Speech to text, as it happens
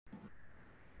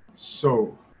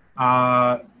So,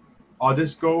 I'll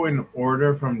just go in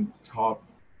order from top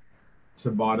to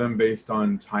bottom based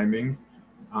on timing,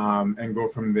 and go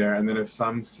from there. And then if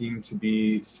some seem to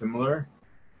be similar,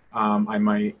 I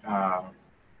might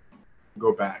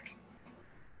go back.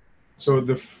 So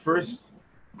the first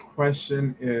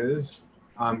question is,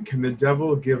 can the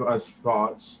devil give us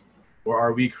thoughts, or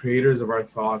are we creators of our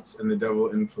thoughts and the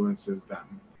devil influences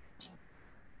them?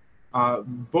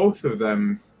 Both of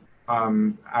them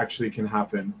actually can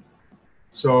happen.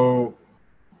 So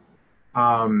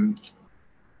um,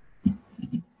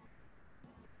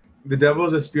 the devil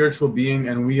is a spiritual being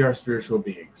and we are spiritual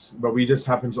beings, but we just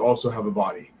happen to also have a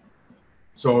body.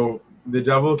 So the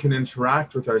devil can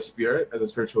interact with our spirit as a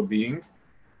spiritual being,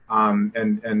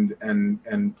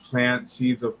 and plant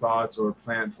seeds of thoughts or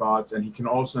plant thoughts, and he can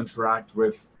also interact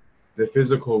with the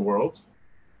physical world.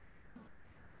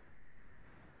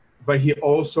 But he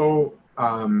also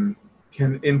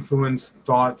can influence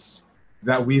thoughts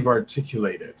that we've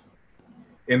articulated,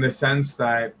 in the sense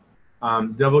that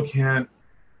devil can't,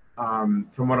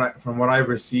 from what I've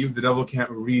received, the devil can't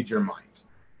read your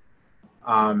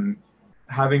mind.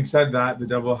 Having said that, the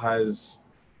devil has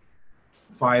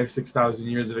 5,000-6,000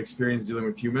 years of experience dealing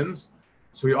with humans,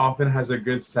 so he often has a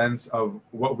good sense of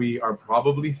what we are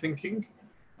probably thinking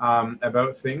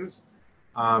about things.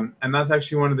 And that's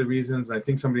actually one of the reasons, I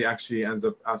think somebody actually ends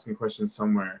up asking questions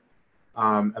somewhere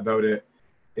about it,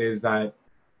 is that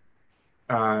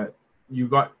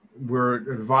we're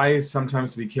advised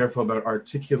sometimes to be careful about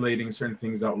articulating certain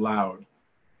things out loud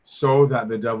so that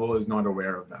the devil is not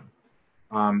aware of them,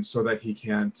 so that he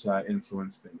can't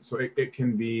influence things. So it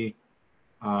can be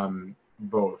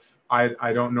both.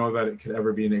 I don't know that it could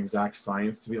ever be an exact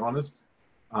science, to be honest,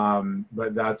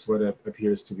 but that's what it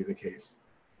appears to be the case.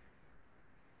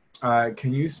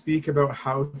 Can you speak about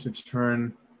how to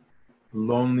turn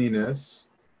loneliness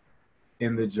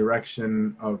in the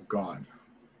direction of God?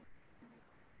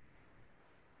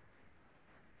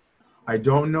 I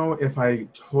don't know if I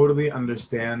totally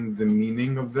understand the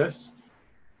meaning of this.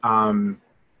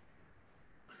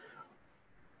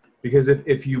 Because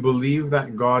if you believe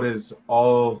that God is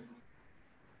all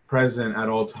present at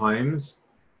all times,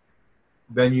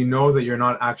 then you know that you're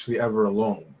not actually ever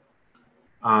alone.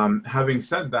 Having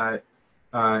said that,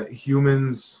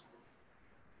 humans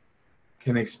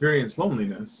can experience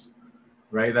loneliness,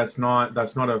 right? That's not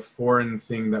a foreign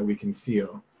thing that we can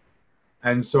feel.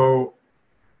 And so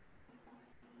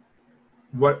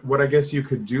what I guess you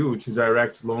could do to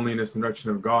direct loneliness in the direction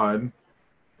of God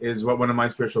is what one of my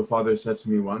spiritual fathers said to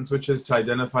me once, which is to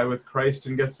identify with Christ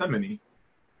in Gethsemane,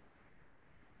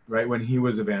 right, when he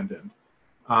was abandoned.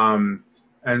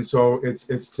 And so it's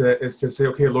to say,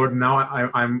 okay, Lord, now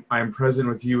I'm present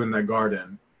with you in the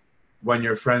garden when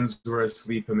your friends were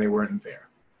asleep and they weren't there.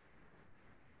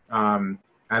 And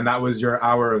that was your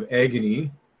hour of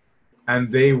agony,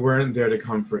 and they weren't there to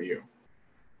comfort you.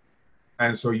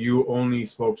 And so you only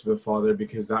spoke to the Father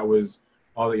because that was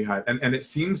all that you had. And it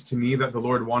seems to me that the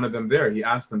Lord wanted them there. He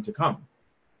asked them to come,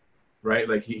 right?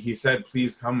 Like he said,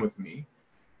 please come with me.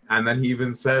 And then he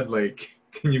even said, like,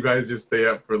 can you guys just stay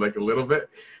up for like a little bit?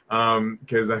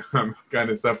 Because I'm kind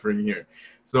of suffering here.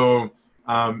 So,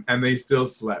 and they still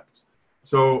slept.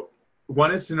 So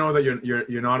one is to know that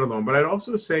you're not alone. But I'd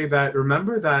also say that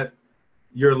remember that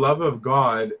your love of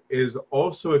God is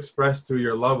also expressed through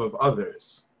your love of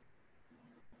others.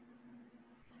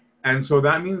 And so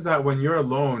that means that when you're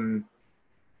alone,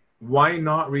 why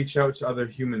not reach out to other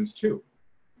humans too?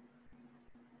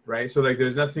 Right? So like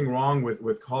there's nothing wrong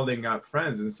with calling up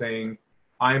friends and saying,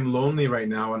 I'm lonely right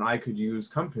now and I could use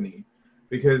company.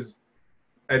 Because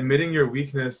admitting your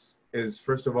weakness is,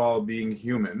 first of all, being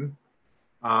human.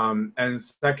 And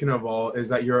second of all, is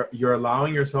that you're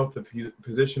allowing yourself the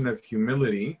position of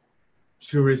humility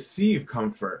to receive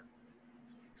comfort.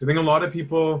 So I think a lot of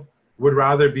people would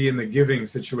rather be in the giving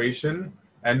situation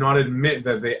and not admit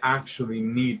that they actually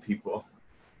need people.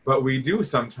 But we do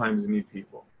sometimes need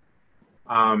people.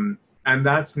 And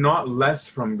that's not less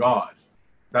from God.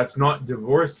 That's not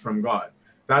divorced from God.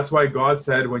 That's why God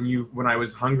said, when I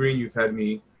was hungry and you fed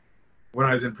me, when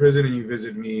I was in prison and you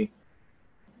visited me,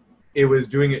 it was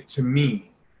doing it to me.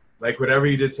 Like whatever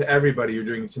you did to everybody, you're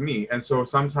doing it to me. And so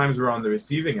sometimes we're on the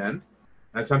receiving end,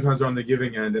 and sometimes we're on the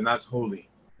giving end, and that's holy.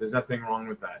 There's nothing wrong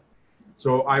with that.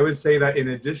 So I would say that in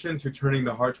addition to turning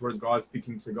the heart towards God,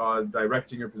 speaking to God,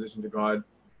 directing your position to God,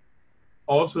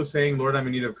 also saying, Lord, I'm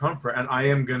in need of comfort, and I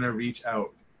am going to reach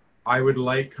out. I would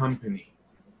like company.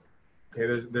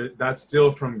 Okay, that's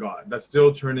still from God. That's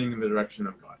still turning in the direction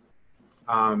of God.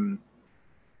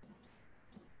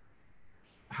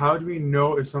 How do we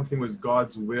know if something was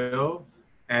God's will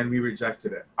and we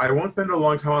rejected it. I won't spend a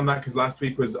long time on that because last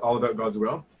week was all about God's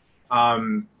will.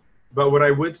 But what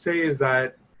I would say is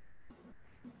that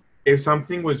if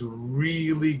something was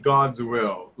really God's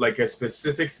will, like a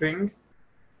specific thing,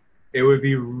 it would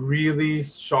be really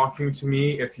shocking to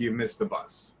me if you missed the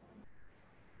bus.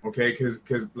 Okay, because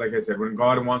like I said, when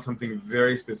God wants something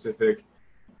very specific,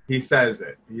 he says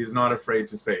it. He's not afraid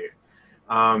to say it.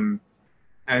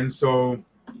 And so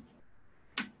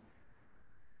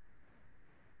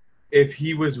if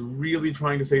he was really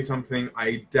trying to say something,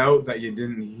 I doubt that you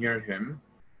didn't hear him.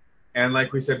 And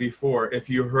like we said before, if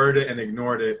you heard it and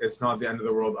ignored it, it's not the end of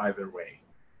the world either way.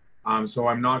 So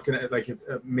I'm not going to, like,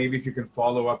 maybe if you can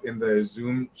follow up in the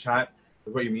Zoom chat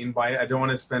with what you mean by it. I don't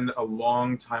want to spend a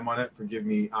long time on it, forgive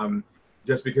me,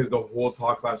 just because the whole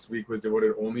talk last week was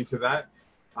devoted only to that.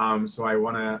 So I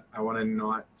want to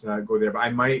not go there, but I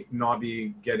might not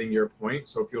be getting your point.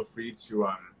 So feel free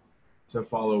to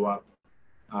follow up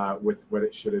with what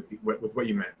it should be, with what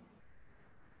you meant.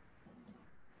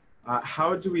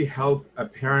 How do we help a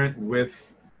parent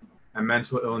with a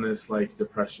mental illness like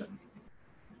depression?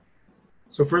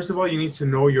 So first of all, you need to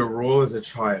know your role as a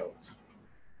child.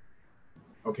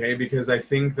 Okay, because I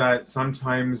think that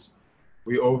sometimes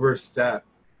we overstep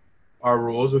our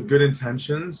roles with good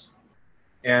intentions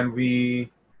and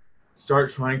we start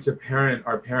trying to parent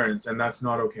our parents, and that's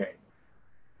not okay.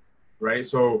 Right?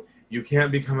 So you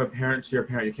can't become a parent to your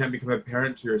parent. You can't become a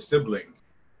parent to your sibling.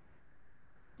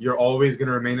 You're always going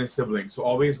to remain a sibling. So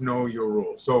always know your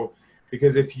role. So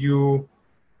because if you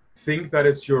think that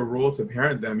it's your role to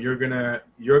parent them, you're gonna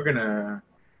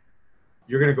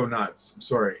go nuts. I'm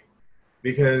sorry.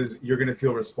 Because you're gonna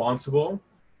feel responsible,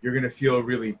 you're gonna feel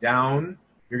really down,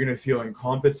 you're gonna feel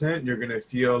incompetent, you're gonna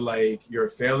feel like you're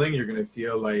failing, you're gonna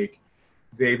feel like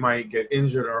they might get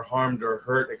injured or harmed or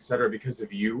hurt, etc. because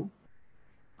of you.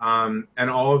 And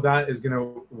all of that is gonna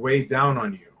weigh down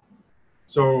on you.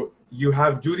 So you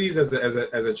have duties as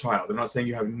a child. I'm not saying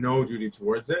you have no duty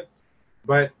towards it,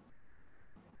 but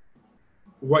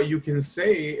what you can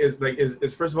say is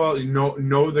first of all,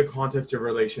 know the context of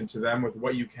relation to them with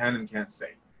what you can and can't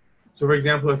say. So for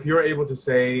example, if you're able to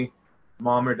say,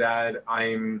 Mom or Dad,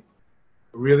 I'm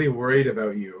really worried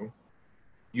about you.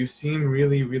 You seem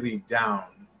really, really down.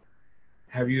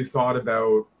 Have you thought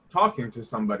about talking to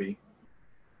somebody?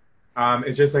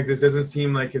 It's just like, this doesn't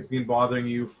seem like it's been bothering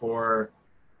you for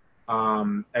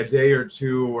a day or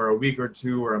two or a week or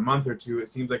two or a month or two. It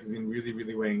seems like it's been really,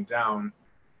 really weighing down.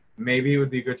 Maybe it would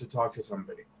be good to talk to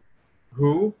somebody.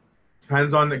 Who?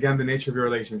 Depends on, again, the nature of your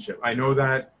relationship. I know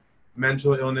that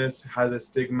mental illness has a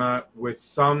stigma with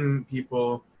some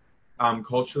people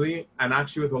culturally, and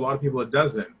actually with a lot of people it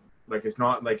doesn't. Like, it's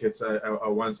not like it's a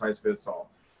one size fits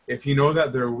all. If you know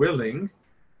that they're willing,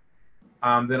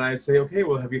 then I'd say, okay,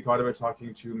 well, have you thought about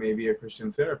talking to maybe a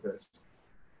Christian therapist?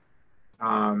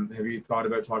 Have you thought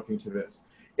about talking to this?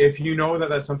 If you know that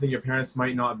that's something your parents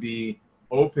might not be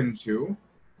open to,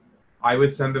 I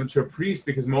would send them to a priest,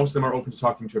 because most of them are open to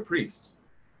talking to a priest.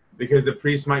 Because the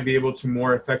priest might be able to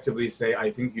more effectively say,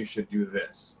 I think you should do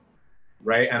this,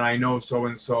 right? And I know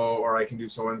so-and-so, or I can do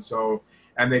so-and-so.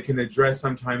 And they can address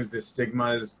sometimes the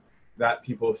stigmas that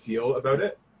people feel about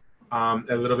it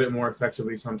a little bit more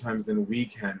effectively sometimes than we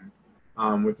can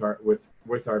with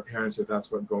our parents, if that's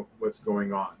what's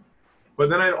going on. But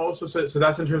then I'd also say, so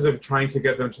that's in terms of trying to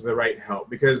get them to the right help,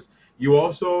 because you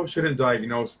also shouldn't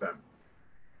diagnose them.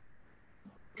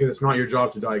 Because it's not your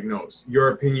job to diagnose.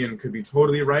 Your opinion could be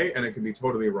totally right and it could be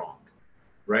totally wrong,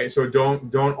 right? So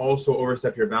don't also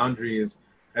overstep your boundaries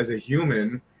as a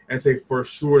human and say for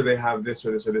sure they have this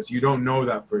or this or this. You don't know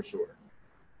that for sure.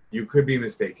 You could be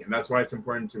mistaken. That's why it's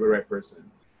important to the right person.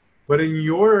 But in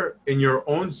your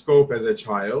own scope as a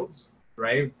child,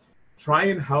 right? Try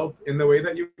and help in the way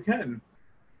that you can.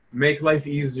 Make life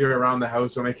easier around the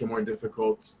house or make it more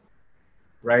difficult,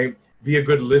 right? Be a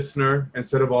good listener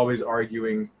instead of always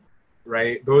arguing,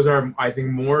 right? Those are, I think,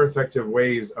 more effective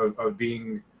ways of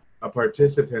being a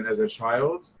participant as a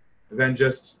child than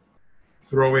just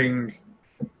throwing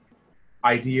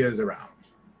ideas around.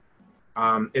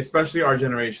 Especially our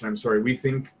generation, I'm sorry, we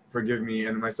think, forgive me,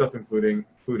 and myself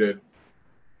included,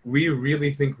 we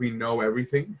really think we know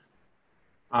everything.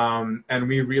 And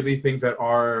we really think that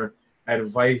our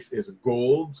advice is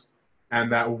gold, and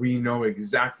that we know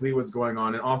exactly what's going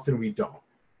on, and often we don't,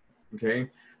 okay?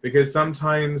 Because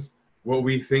sometimes what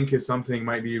we think is something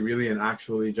might be really and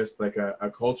actually just like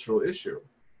a cultural issue.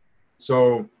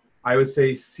 So I would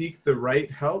say seek the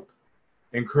right help,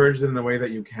 encourage them in the way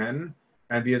that you can,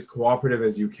 and be as cooperative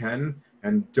as you can,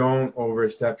 and don't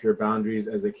overstep your boundaries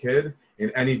as a kid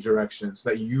in any direction, so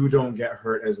that you don't get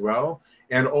hurt as well,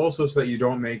 and also so that you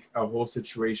don't make a whole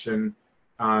situation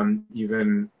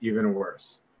even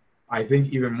worse. I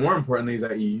think even more importantly is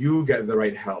that you get the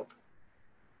right help,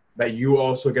 that you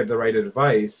also get the right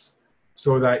advice,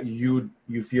 so that you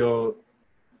feel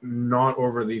not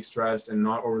overly stressed and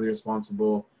not overly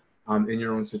responsible in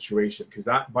your own situation, because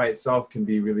that by itself can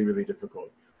be really, really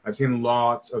difficult. I've seen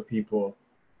lots of people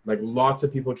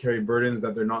carry burdens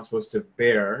that they're not supposed to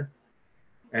bear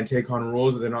and take on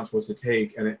roles that they're not supposed to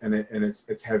take, and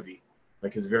it's heavy.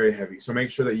 Like, it's very heavy. So make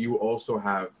sure that you also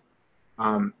have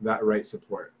that right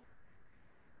support.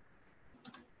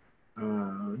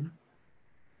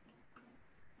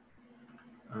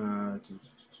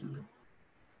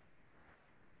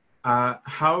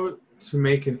 How to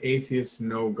make an atheist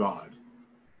know God?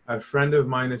 A friend of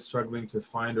mine is struggling to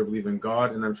find or believe in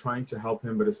God, and I'm trying to help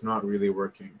him, but it's not really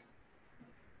working.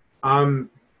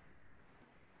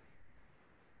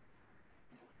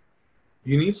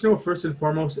 You need to know, first and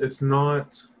foremost, it's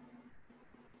not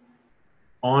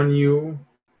on you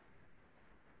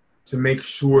to make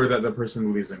sure that the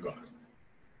person believes in God.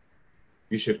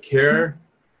 You should care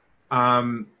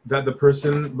that the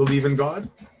person believe in God,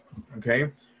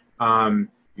 okay?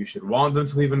 You should want them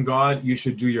to believe in God. You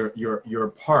should do your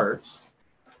part,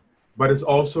 but it's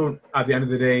also, at the end of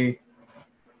the day,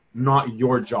 not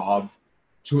your job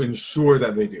to ensure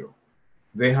that they do.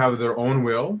 They have their own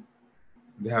will,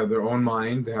 they have their own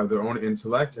mind, they have their own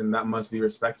intellect, and that must be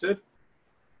respected,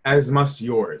 as must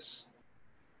yours.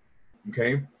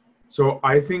 Okay? So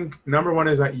I think number one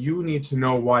is that you need to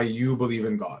know why you believe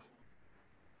in God.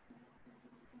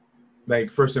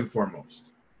 Like, first and foremost.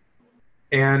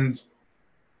 And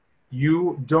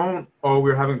you don't, we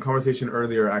were having a conversation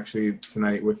earlier actually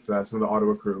tonight with some of the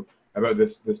Ottawa crew about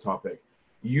this topic.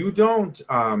 You don't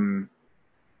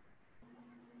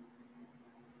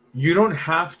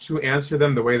have to answer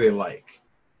them the way they like.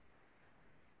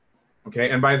 Okay?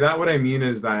 And by that, what I mean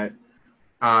is that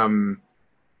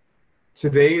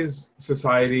today's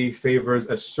society favors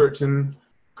a certain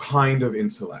kind of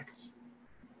intellect.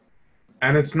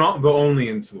 And it's not the only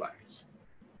intellect,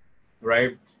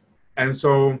 right? And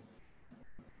so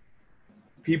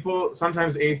people,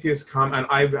 sometimes atheists come, and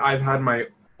I've had my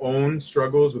own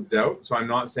struggles with doubt, so I'm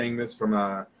not saying this from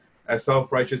a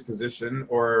self-righteous position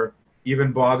or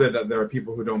even bothered that there are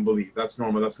people who don't believe. That's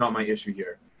normal. That's not my issue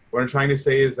here. What I'm trying to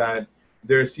say is that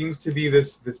there seems to be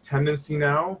this tendency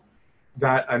now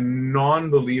that a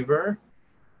non-believer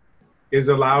is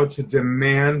allowed to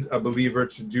demand a believer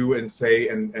to do and say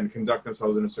and conduct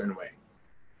themselves in a certain way.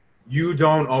 You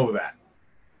don't owe that,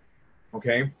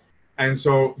 okay? And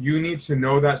so you need to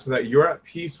know that, so that you're at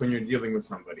peace when you're dealing with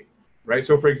somebody, right?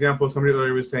 So for example, somebody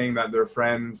earlier was saying that their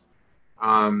friend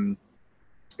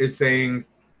is saying,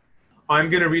 I'm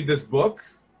going to read this book,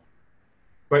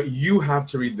 but you have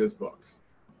to read this book.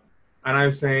 And I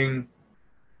was saying,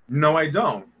 no, I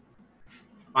don't.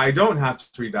 I don't have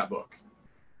to read that book.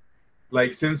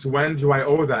 Like, since when do I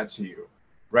owe that to you,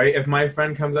 right? If my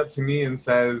friend comes up to me and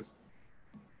says,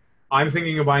 I'm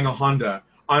thinking of buying a Honda,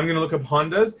 I'm going to look up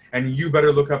Hondas, and you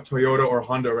better look up Toyota or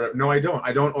Honda or whatever. No, I don't.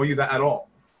 I don't owe you that at all.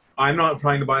 I'm not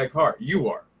trying to buy a car. You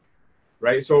are,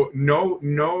 right? So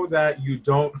know that you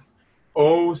don't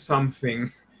owe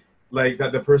something like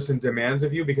that the person demands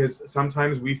of you, because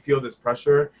sometimes we feel this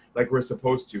pressure like we're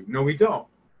supposed to. No, we don't.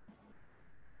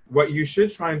 What you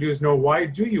should try and do is know, why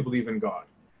do you believe in God?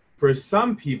 For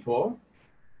some people,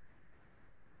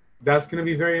 that's going to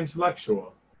be very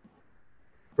intellectual.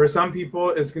 For some people,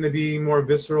 it's going to be more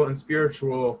visceral and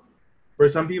spiritual. For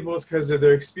some people, it's because of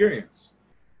their experience.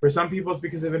 For some people, it's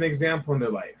because of an example in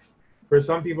their life. For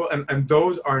some people, and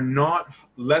those are not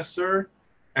lesser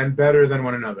and better than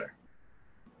one another.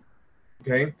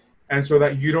 Okay? And so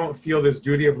that you don't feel this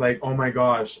duty of like, oh my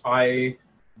gosh, I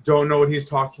don't know what he's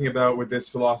talking about with this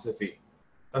philosophy.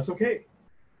 That's okay.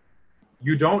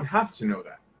 You don't have to know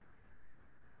that.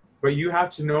 But you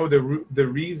have to know the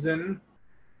reason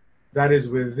that is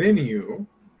within you.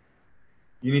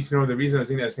 You need to know the reason, I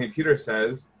think that St. Peter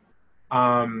says,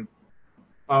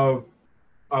 of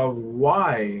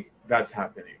why that's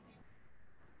happening.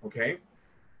 Okay?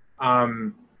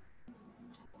 So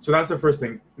that's the first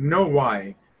thing. Know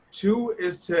why. Two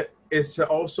is to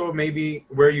also, maybe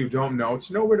where you don't know,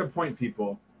 to know where to point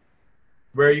people.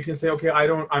 Where you can say, okay,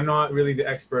 I'm not really the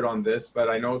expert on this, but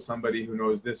I know somebody who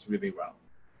knows this really well.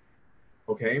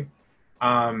 Okay?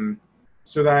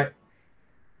 So that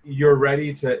you're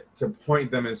ready to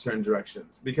point them in certain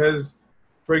directions. Because,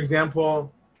 for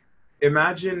example,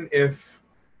 imagine if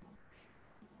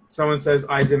someone says,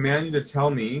 I demand you to tell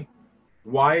me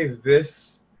why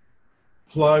this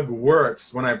plug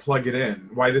works when I plug it in,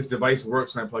 why this device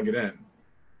works when I plug it in.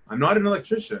 I'm not an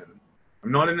electrician.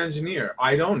 I'm not an engineer.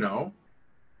 I don't know.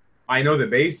 I know the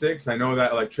basics. I know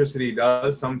that electricity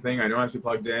does something. I know it has to be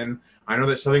plugged in. I know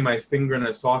that shoving my finger in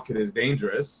a socket is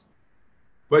dangerous.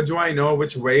 But do I know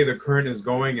which way the current is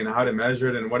going and how to measure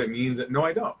it and what it means? No,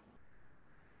 I don't.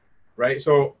 Right?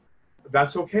 So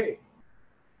that's okay.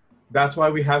 That's why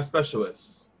we have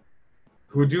specialists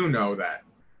who do know that,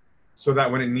 so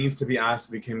that when it needs to be asked,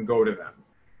 we can go to them.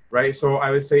 Right? So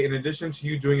I would say, in addition to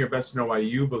you doing your best to know why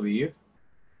you believe,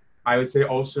 I would say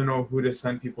also know who to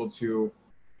send people to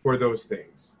for those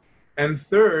things. And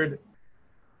third,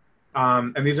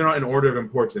 and these are not in order of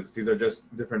importance, these are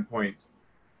just different points.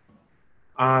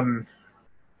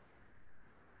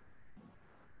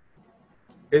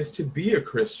 Is to be a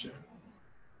Christian,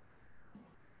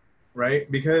 right?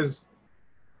 Because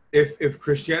if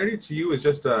Christianity to you is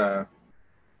just a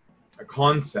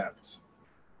concept,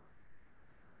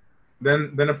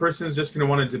 then a person is just going to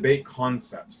want to debate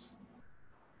concepts.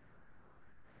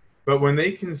 But when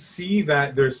they can see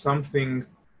that there's something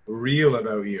real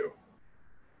about you,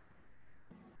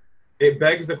 it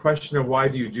begs the question of why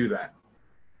do you do that?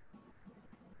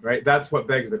 Right? That's what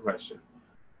begs the question,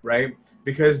 right?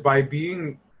 Because by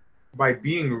being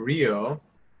real,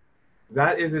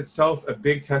 that is itself a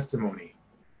big testimony,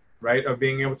 right? Of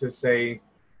being able to say,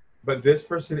 but this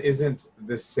person isn't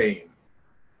the same.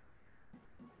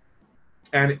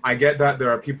 And I get that there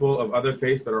are people of other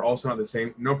faiths that are also not the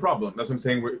same. No problem. That's what I'm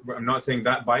saying. I'm not saying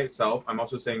that by itself. I'm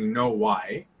also saying know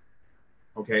why.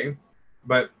 Okay?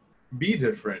 But be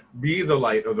different. Be the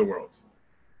light of the world.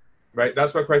 Right?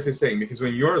 That's what Christ is saying. Because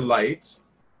when you're light,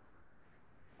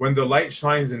 when the light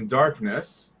shines in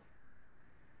darkness,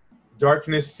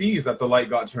 darkness sees that the light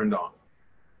got turned on.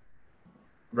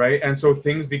 Right? And so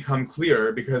things become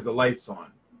clearer because the light's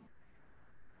on.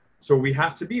 So we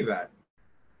have to be that.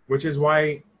 Which is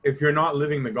why, if you're not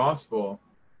living the gospel,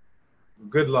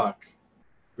 good luck.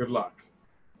 Good luck.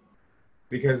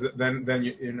 Because then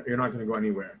you're not going to go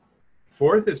anywhere.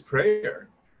 Fourth is prayer.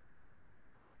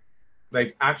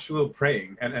 Like actual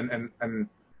praying. And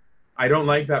I don't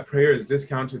like that prayer is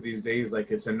discounted these days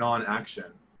like it's a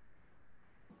non-action.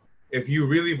 If you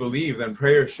really believe, then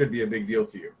prayer should be a big deal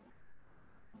to you.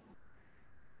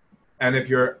 And if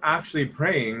you're actually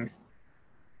praying,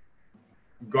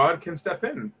 God can step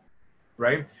in.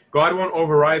 Right? God won't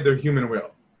override their human will.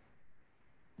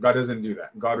 God doesn't do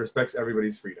that. God respects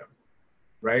everybody's freedom.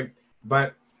 Right?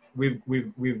 But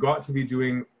we've got to be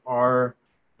doing our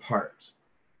part.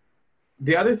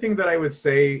 The other thing that I would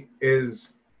say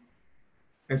is,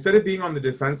 instead of being on the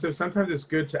defensive, sometimes it's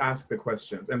good to ask the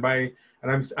questions. And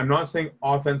I'm not saying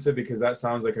offensive because that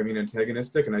sounds like I mean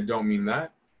antagonistic, and I don't mean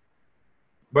that.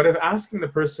 But of asking the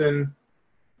person,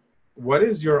 what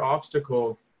is your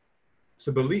obstacle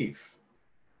to belief?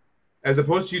 As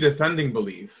opposed to you defending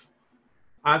belief,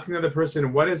 asking the other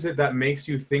person, what is it that makes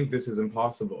you think this is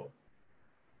impossible?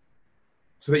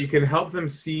 So that you can help them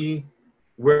see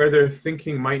where their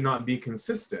thinking might not be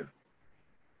consistent.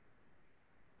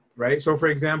 Right? So for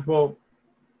example,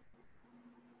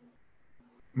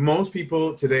 most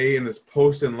people today in this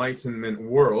post-enlightenment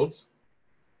world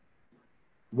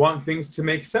want things to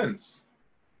make sense.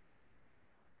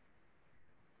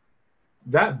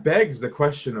 That begs the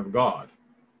question of God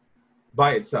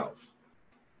by itself.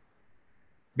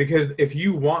 Because if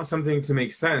you want something to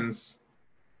make sense,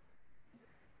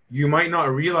 you might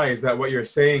not realize that what you're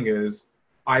saying is,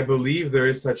 I believe there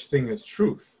is such thing as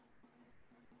truth.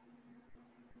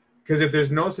 Because if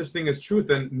there's no such thing as truth,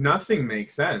 then nothing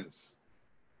makes sense.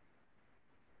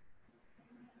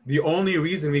 The only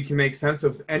reason we can make sense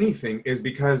of anything is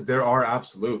because there are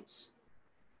absolutes.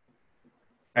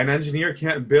 An engineer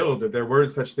can't build if there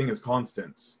weren't such thing as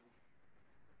constants.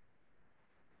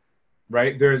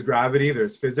 Right? There's gravity,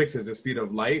 there's physics, there's the speed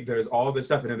of light, there's all this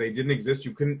stuff. And if they didn't exist,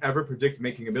 you couldn't ever predict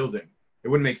making a building. It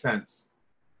wouldn't make sense.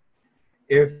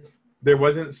 If there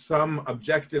wasn't some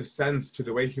objective sense to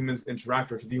the way humans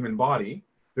interact or to the human body,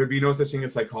 there'd be no such thing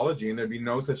as psychology, and there'd be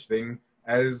no such thing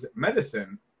as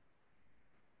medicine.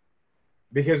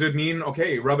 Because it would mean,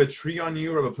 okay, rub a tree on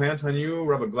you, rub a plant on you,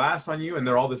 rub a glass on you, and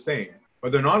they're all the same.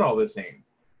 But they're not all the same.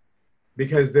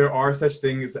 Because there are such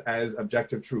things as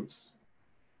objective truths.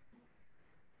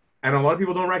 And a lot of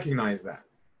people don't recognize that.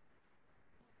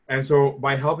 And so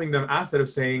by helping them ask that, of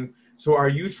saying, so are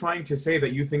you trying to say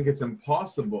that you think it's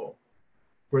impossible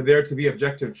for there to be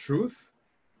objective truth?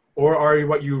 Or are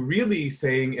what you really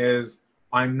saying is,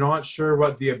 I'm not sure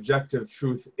what the objective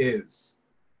truth is?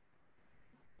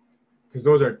 Because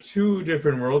those are two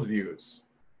different worldviews.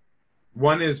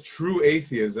 One is true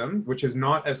atheism, which is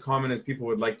not as common as people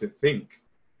would like to think.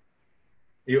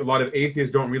 A lot of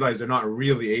atheists don't realize they're not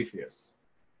really atheists.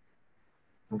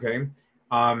 Okay?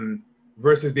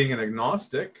 Versus being an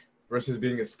agnostic, versus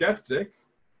being a skeptic,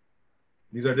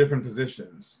 these are different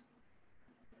positions.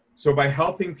 So by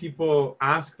helping people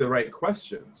ask the right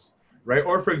questions, right?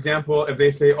 Or for example, if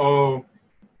they say, oh,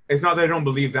 it's not that I don't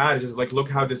believe that, it's just like, look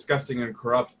how disgusting and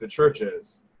corrupt the church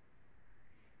is.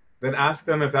 Then ask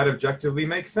them if that objectively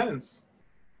makes sense.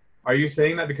 Are you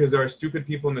saying that because there are stupid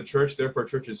people in the church, therefore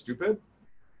church is stupid?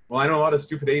 Well, I know a lot of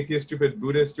stupid atheists, stupid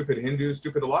Buddhists, stupid Hindus,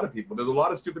 stupid a lot of people. There's a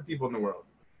lot of stupid people in the world.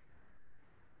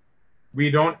 We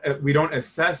don't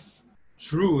assess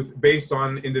truth based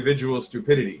on individual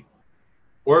stupidity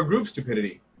or group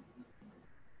stupidity,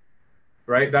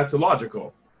 right? That's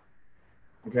illogical.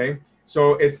 Okay,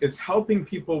 so it's helping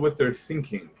people with their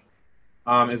thinking,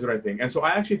 is what I think. And so I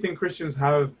actually think Christians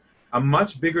have a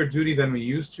much bigger duty than we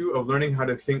used to of learning how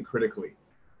to think critically.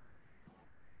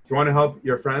 If you want to help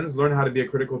your friends, learn how to be a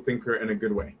critical thinker in a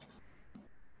good way,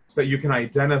 so that you can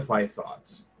identify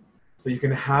thoughts, so you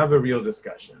can have a real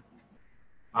discussion.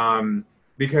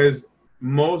 Because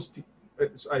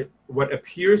what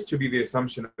appears to be the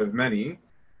assumption of many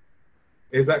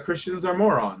is that Christians are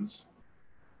morons.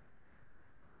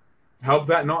 Help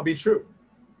that not be true.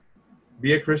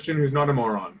 Be a Christian who's not a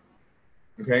moron.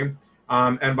 Okay?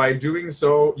 And by doing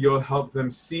so, you'll help them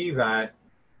see that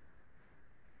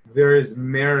there is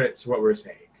merit to what we're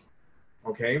saying.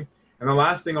 Okay? And the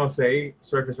last thing I'll say,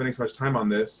 sorry for spending so much time on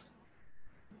this,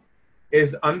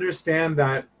 is understand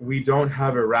that we don't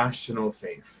have irrational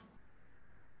faith.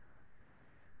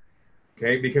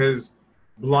 Okay? Because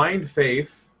blind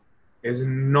faith is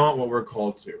not what we're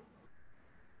called to.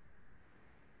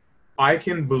 I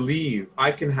can believe,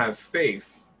 I can have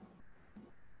faith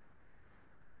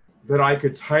that I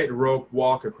could tightrope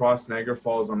walk across Niagara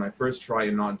Falls on my first try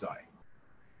and not die.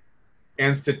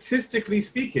 And statistically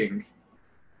speaking,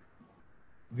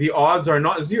 the odds are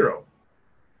not zero.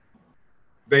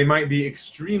 They might be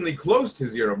extremely close to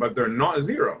zero, but they're not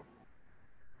zero.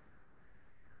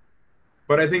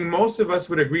 But I think most of us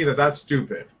would agree that that's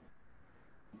stupid.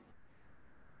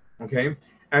 Okay?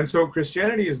 And so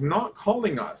Christianity is not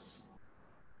calling us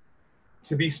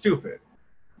to be stupid.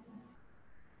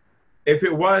 If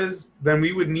it was, then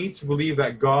we would need to believe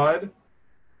that God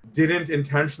didn't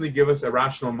intentionally give us a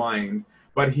rational mind,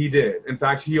 but he did. In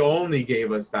fact, he only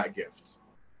gave us that gift.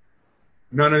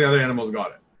 None of the other animals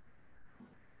got it.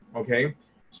 Okay?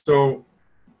 So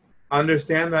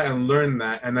understand that and learn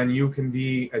that, and then you can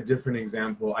be a different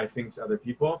example, I think, to other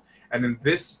people. And in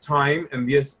this time, in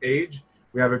this age,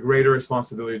 we have a greater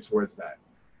responsibility towards that.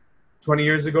 20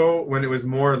 years ago, when it was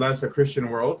more or less a Christian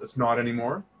world, it's not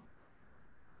anymore.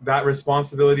 That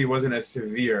responsibility wasn't as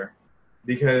severe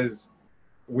because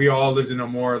we all lived in a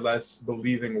more or less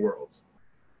believing world.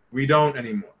 We don't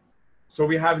anymore. So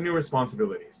we have new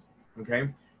responsibilities, okay?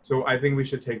 So I think we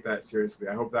should take that seriously.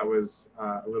 I hope that was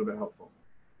a little bit helpful.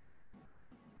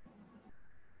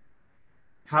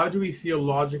 How do we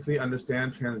theologically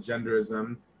understand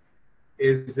transgenderism?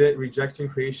 Is it rejecting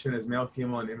creation as male,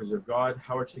 female, and image of God?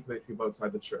 How articulate people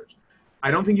outside the church?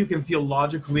 I don't think you can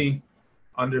theologically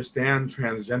understand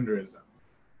transgenderism.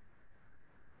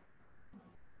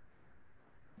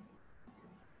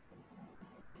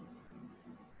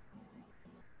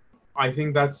 I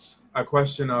think that's a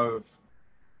question of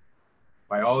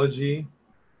biology,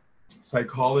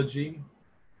 psychology,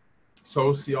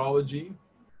 sociology,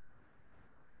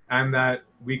 and that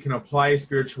we can apply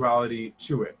spirituality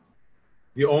to it.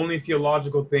 The only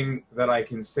theological thing that I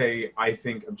can say, I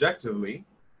think objectively,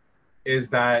 is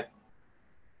that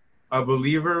a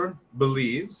believer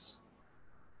believes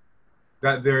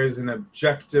that there is an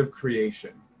objective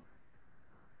creation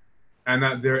and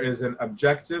that there is an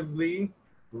objectively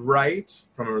right,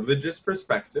 from a religious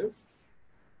perspective,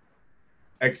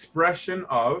 expression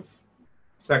of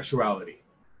sexuality.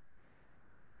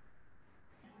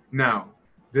 Now,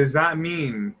 does that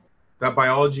mean that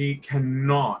biology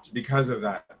cannot, because of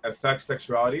that, affect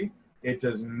sexuality? It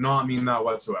does not mean that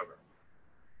whatsoever.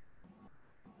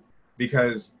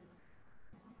 Because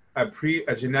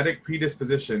a genetic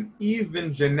predisposition,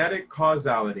 even genetic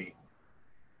causality,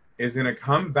 is going to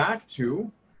come back to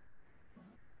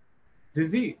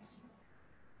disease.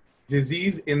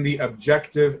 Disease in the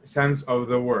objective sense of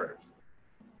the word,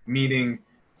 meaning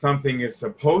something is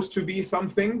supposed to be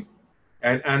something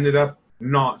and ended up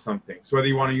not something. So whether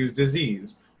you want to use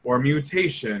disease or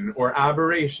mutation or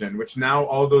aberration, which now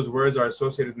all those words are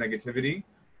associated with negativity,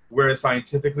 whereas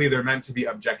scientifically they're meant to be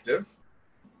objective,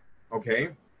 okay,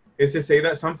 is to say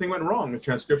that something went wrong with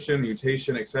transcription,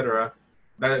 mutation, etc.,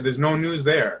 That there's no news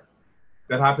there.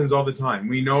 That happens all the time.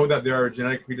 We know that there are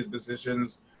genetic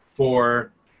predispositions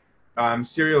for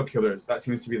serial killers. That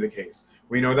seems to be the case.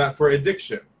 We know that for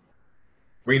addiction.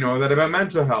 We know that about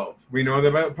mental health. We know that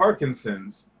about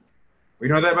Parkinson's. We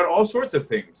know that about all sorts of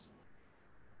things.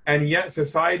 And yet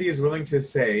society is willing to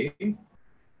say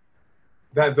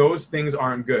that those things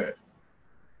aren't good.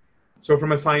 So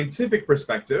from a scientific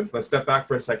perspective, let's step back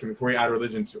for a second before we add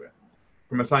religion to it.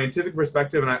 From a scientific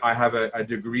perspective, and I have a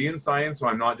degree in science, so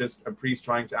I'm not just a priest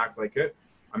trying to act like it.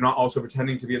 I'm not also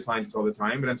pretending to be a scientist all the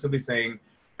time, but I'm simply saying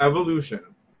evolution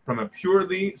from a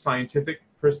purely scientific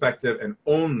perspective and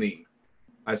only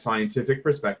a scientific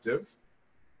perspective,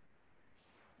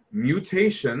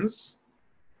 mutations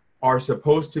are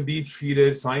supposed to be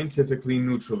treated scientifically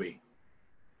neutrally,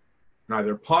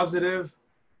 neither positive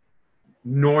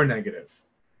nor negative.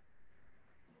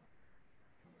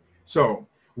 So,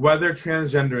 whether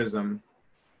transgenderism,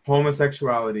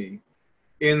 homosexuality,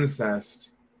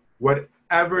 incest,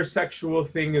 whatever sexual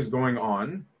thing is going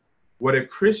on, what a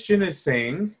Christian is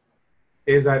saying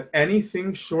is that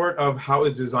anything short of how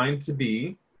it's designed to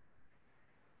be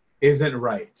isn't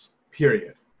right,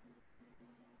 period.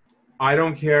 I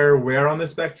don't care where on the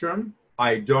spectrum,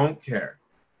 I don't care.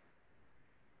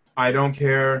 I don't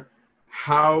care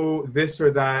how this or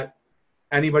that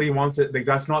anybody wants it. Like,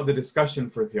 that's not the discussion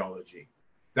for theology.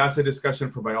 That's a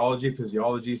discussion for biology,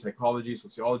 physiology, psychology,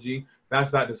 sociology.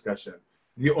 That's that discussion.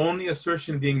 The only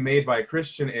assertion being made by a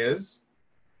Christian is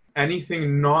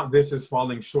anything not this is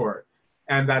falling short.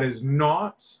 And that is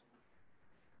not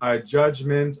a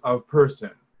judgment of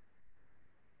person.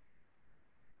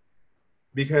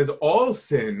 Because all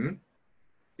sin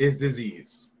is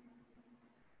disease.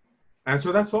 And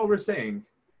so that's all we're saying.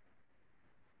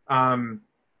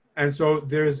 And so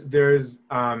there's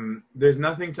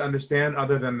nothing to understand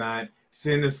other than that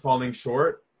sin is falling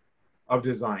short of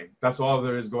design. That's all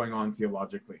there is going on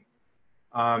theologically.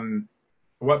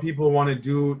 What people want to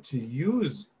do to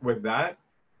use with that,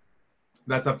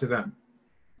 that's up to them,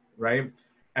 right?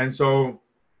 And so,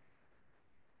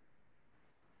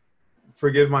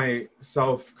 forgive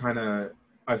myself kind of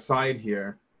aside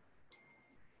here,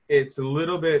 it's a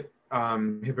little bit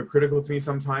hypocritical to me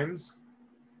sometimes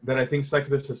that I think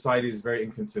secular society is very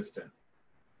inconsistent.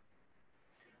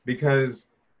 Because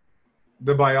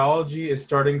the biology is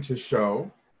starting to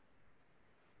show,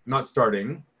 not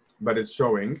starting, but it's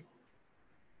showing,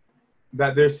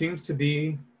 that there seems to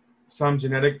be some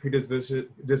genetic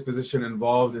predisposition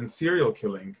involved in serial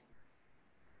killing.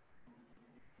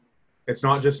 It's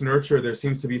not just nurture, there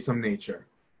seems to be some nature.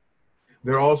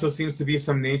 There also seems to be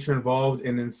some nature involved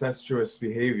in incestuous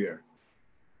behavior.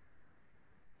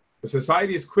 The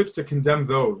society is quick to condemn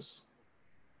those.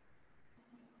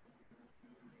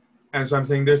 And so I'm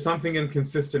saying there's something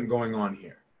inconsistent going on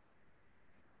here,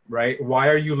 right? Why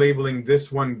are you labeling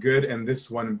this one good and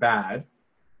this one bad,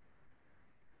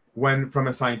 when from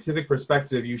a scientific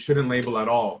perspective, you shouldn't label at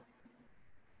all?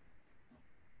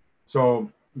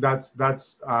 So that's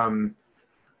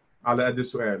I'll add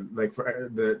this like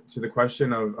to the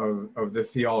question of the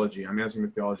theology. I'm answering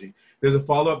the theology. There's a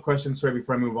follow-up question, sorry,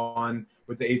 before I move on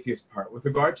with the atheist part. With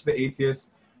regard to the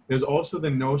atheist, there's also the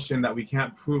notion that we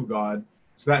can't prove God,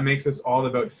 so that makes us all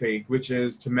about faith, which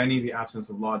is to many the absence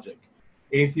of logic.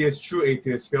 Atheists, true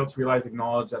atheists, fail to realize,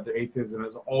 acknowledge that their atheism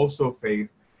is also faith,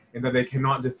 and that they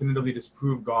cannot definitively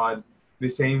disprove God the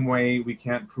same way we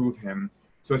can't prove him.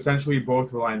 So essentially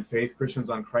both rely on faith,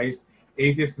 Christians on Christ.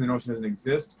 Atheists, the notion doesn't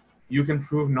exist. You can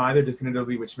prove neither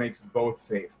definitively, which makes both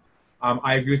faith.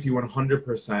 I agree with you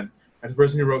 100%. As the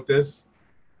person who wrote this,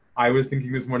 I was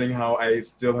thinking this morning how I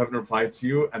still haven't replied to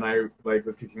you, and I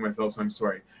was kicking myself, so I'm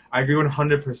sorry. I agree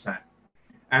 100%.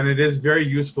 And it is very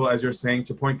useful, as you're saying,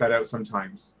 to point that out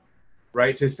sometimes,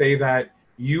 right? To say that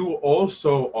you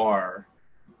also are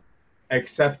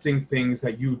accepting things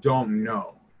that you don't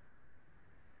know.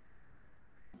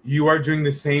 You are doing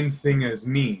the same thing as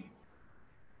me.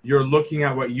 You're looking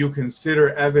at what you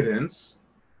consider evidence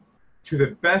to the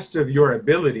best of your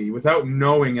ability without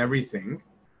knowing everything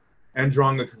and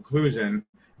drawing a conclusion.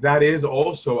 That is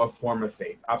also a form of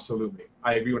faith. Absolutely.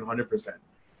 I agree 100%.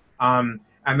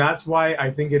 And that's why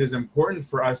I think it is important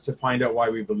for us to find out why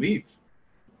we believe.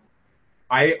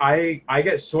 I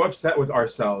get so upset with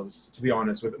ourselves, to be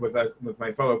honest, with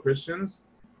my fellow Christians,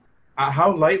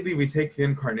 how lightly we take the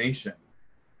incarnation.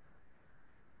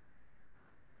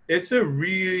 It's a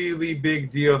really big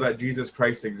deal that Jesus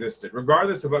Christ existed,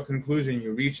 regardless of what conclusion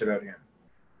you reach about him.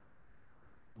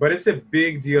 But it's a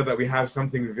big deal that we have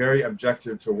something very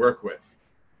objective to work with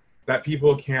that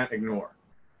people can't ignore,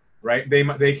 right?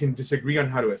 They can disagree on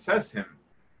how to assess him,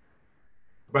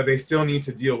 but they still need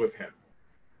to deal with him.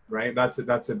 right? That's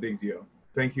a big deal.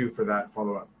 Thank you for that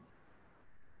follow-up.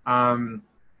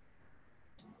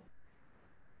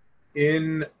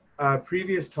 In a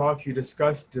previous talk, you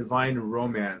discussed divine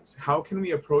romance. How can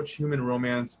we approach human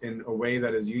romance in a way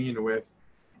that is union with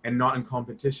and not in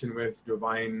competition with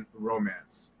divine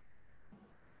romance?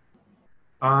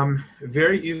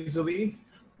 Very easily,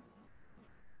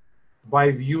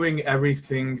 by viewing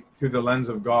everything through the lens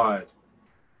of God,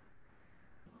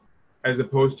 as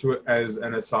opposed to as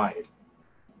an aside.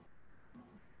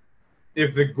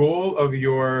 If the goal of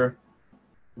your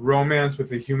romance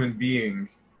with a human being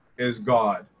is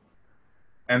God,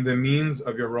 and the means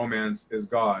of your romance is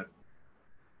God,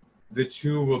 the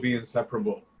two will be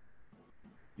inseparable.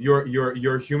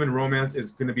 Your human romance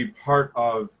is going to be part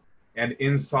of and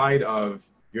inside of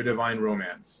your divine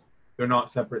romance. They're not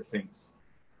separate things.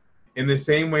 In the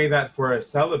same way that for a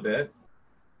celibate,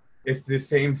 it's the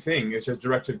same thing. It's just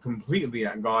directed completely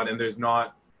at God, and there's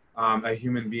not a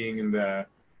human being in the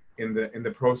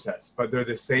process. But they're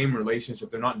the same relationship.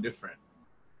 They're not different.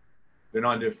 They're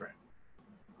not different.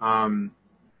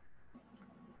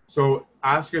 So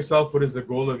ask yourself, what is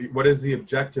the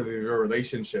objective of your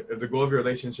relationship? If the goal of your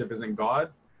relationship isn't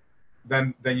God,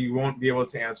 then you won't be able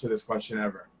to answer this question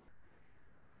ever.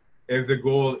 If the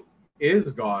goal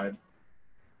is God,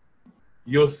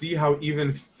 you'll see how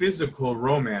even physical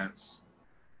romance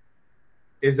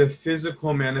is a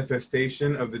physical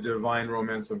manifestation of the divine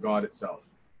romance of God itself.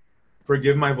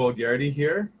 Forgive my vulgarity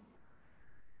here.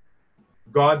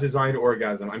 God designed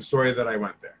orgasm. I'm sorry that I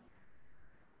went there.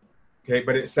 Okay,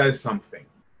 but it says something.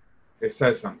 It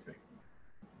says something.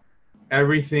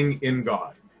 Everything in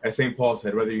God. As St. Paul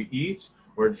said, whether you eat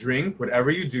or drink, whatever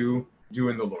you do, do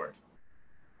in the Lord.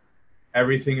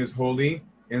 Everything is holy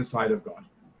inside of God.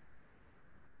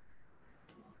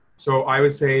 So I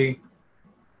would say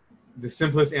the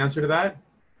simplest answer to that,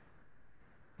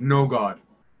 no God.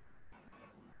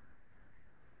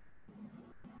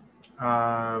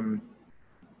 How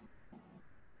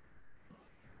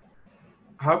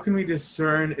can we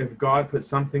discern if God put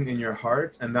something in your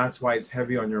heart and that's why it's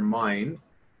heavy on your mind,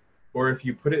 or if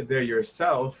you put it there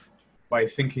yourself by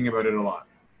thinking about it a lot?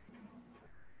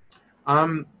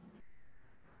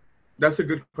 That's a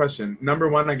good question. Number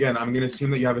one, again, I'm going to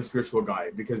assume that you have a spiritual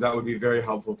guide, because that would be very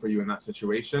helpful for you in that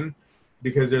situation,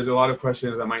 because there's a lot of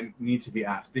questions that might need to be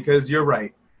asked. Because you're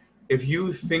right. If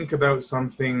you think about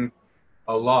something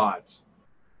a lot,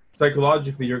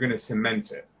 psychologically, you're going to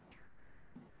cement it.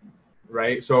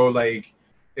 Right? So like,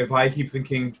 if I keep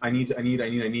thinking I need,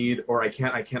 or I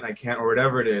can't, or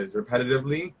whatever it is,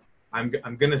 repetitively, I'm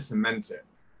going to cement it.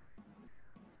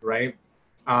 Right?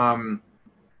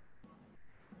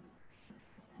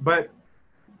 But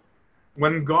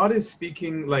when God is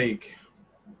speaking, like,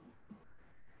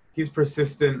 he's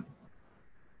persistent,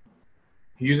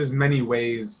 he uses many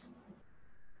ways.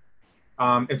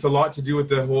 It's a lot to do with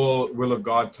the whole will of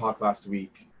God talk last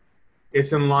week.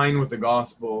 It's in line with the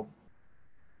gospel.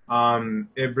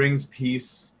 It brings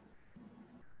peace.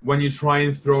 When you try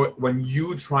and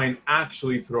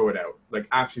actually throw it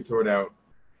out,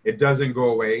 it doesn't go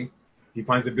away. He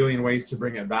finds a billion ways to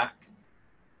bring it back.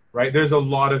 Right? There's a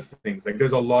lot of things. Like,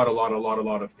 there's a lot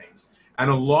of things.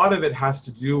 And a lot of it has to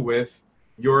do with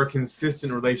your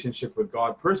consistent relationship with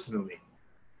God personally.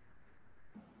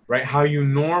 Right? How you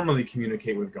normally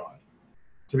communicate with God.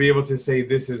 To be able to say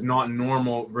this is not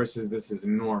normal versus this is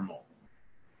normal.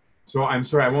 So I'm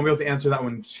sorry, I won't be able to answer that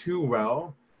one too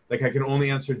well. Like, I can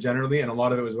only answer generally, and a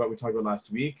lot of it was what we talked about last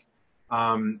week.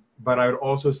 But I would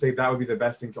also say that would be the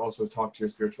best thing to also talk to your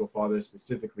spiritual father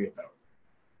specifically about.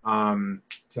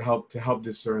 To help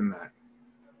discern that.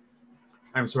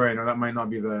 I'm sorry, I know that might not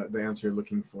be the answer you're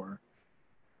looking for.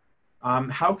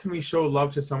 How can we show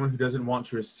love to someone who doesn't want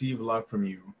to receive love from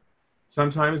you?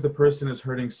 Sometimes the person is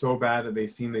hurting so bad that they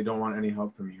seem they don't want any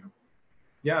help from you.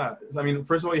 Yeah, I mean,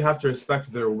 first of all, you have to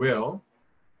respect their will.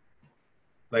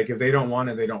 Like, if they don't want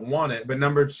it, they don't want it. But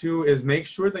number two is make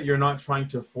sure that you're not trying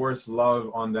to force love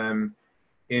on them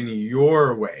in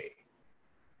your way.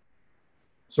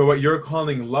 So what you're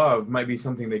calling love might be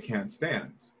something they can't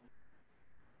stand,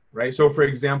 right? So for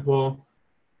example,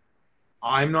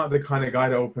 I'm not the kind of guy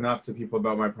to open up to people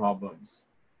about my problems.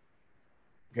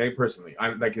 Okay, personally,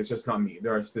 I'm like, it's just not me.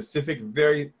 There are specific,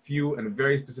 very few and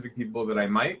very specific people that I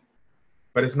might,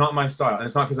 but it's not my style. And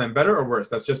it's not because I'm better or worse.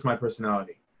 That's just my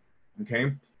personality.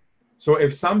 Okay. So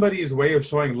if somebody's way of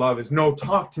showing love is, no,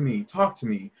 talk to me.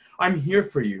 I'm here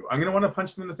for you. I'm going to want to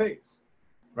punch them in the face.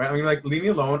 Right? I'm like, leave me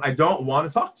alone. I don't want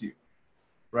to talk to you.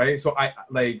 Right? So I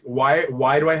like, why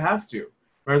do I have to?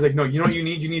 Where I was like, no, you know what you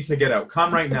need? You need to get out.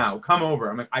 Come right now. Come over.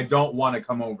 I'm like, I don't want to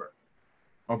come over.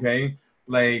 Okay?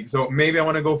 Like, so maybe I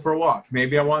want to go for a walk.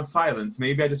 Maybe I want silence.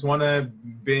 Maybe I just want to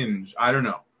binge. I don't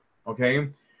know. Okay.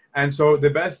 And so the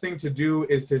best thing to do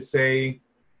is to say,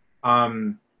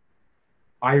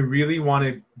 I really want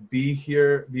to be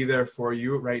there for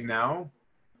you right now.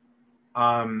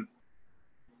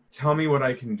 Tell me what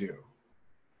I can do.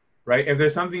 Right? If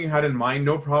there's something you had in mind,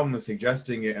 no problem with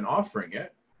suggesting it and offering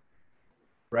it.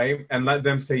 Right? And let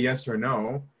them say yes or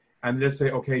no. And just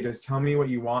say, okay, just tell me what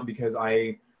you want, because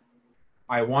I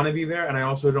want to be there, and I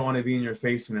also don't want to be in your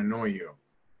face and annoy you.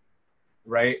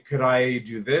 Right? Could I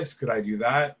do this? Could I do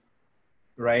that?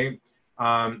 Right?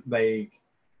 Like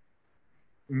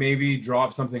maybe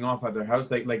drop something off at their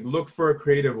house. Like look for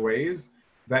creative ways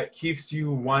that keeps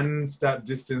you one step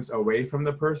distance away from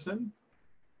the person,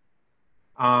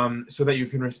 so that you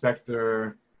can respect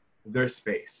their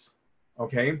space.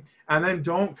 Okay? And then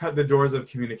don't cut the doors of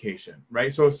communication,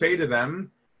 right? So say to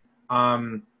them,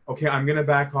 okay, I'm going to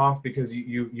back off because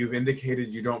you've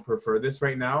indicated you don't prefer this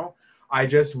right now. I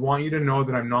just want you to know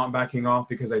that I'm not backing off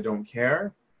because I don't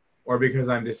care or because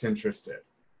I'm disinterested.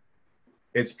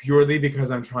 It's purely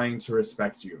because I'm trying to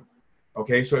respect you.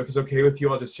 Okay, so if it's okay with you,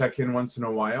 I'll just check in once in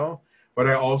a while. But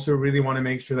I also really want to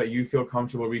make sure that you feel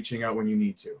comfortable reaching out when you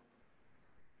need to.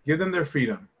 Give them their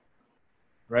freedom,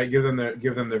 right? Give them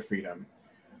their freedom.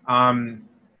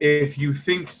 If you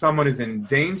think someone is in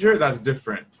danger, that's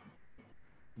different.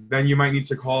 Then you might need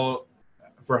to call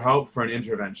for help, for an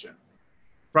intervention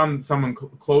from someone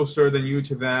closer than you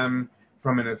to them,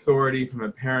 from an authority, from a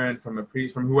parent, from a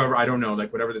priest, from whoever, I don't know,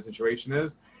 like whatever the situation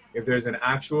is. If there's an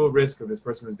actual risk of this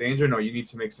person's danger, no, you need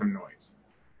to make some noise.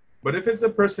 But if it's a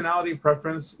personality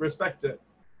preference, respect it,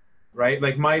 right?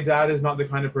 Like my dad is not the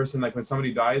kind of person, like when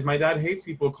somebody dies, my dad hates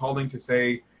people calling to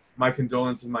say, my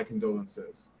condolences, my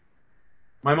condolences.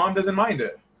 My mom doesn't mind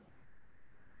it,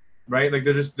 right? Like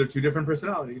they're two different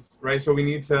personalities, right? So we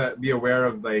need to be aware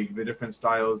of like the different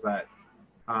styles that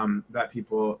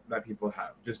people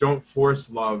have. Just don't force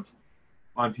love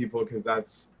on people, because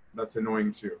that's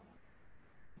annoying too.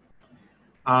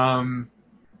 How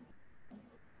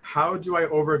do I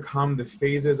overcome the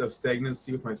phases of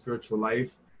stagnancy with my spiritual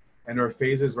life, and or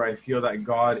phases where I feel that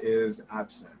God is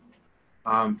absent?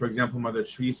 For example, Mother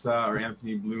Teresa or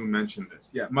Anthony Bloom mentioned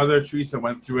this. Yeah, Mother Teresa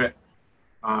went through it.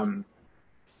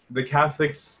 The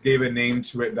Catholics gave a name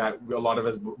to it that a lot of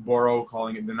us borrow,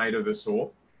 calling it the Night of the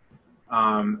Soul,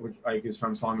 which like is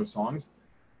from Song of Songs.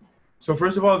 So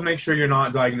first of all, is make sure you're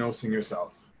not diagnosing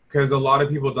yourself, because a lot of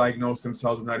people diagnose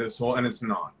themselves with Night of the Soul, and it's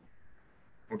not.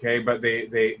 Okay, but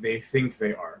they think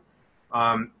they are.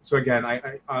 So again,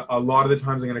 I a lot of the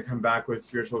times I'm going to come back with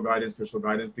spiritual guidance,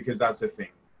 because that's a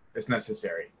thing. It's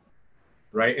necessary,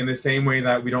 right? In the same way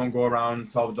that we don't go around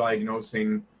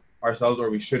self-diagnosing ourselves, or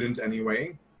we shouldn't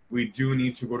anyway. We do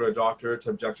need to go to a doctor to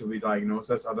objectively diagnose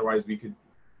us. Otherwise, we could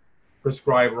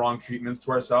prescribe wrong treatments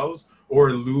to ourselves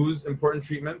or lose important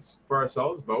treatments for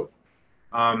ourselves, both.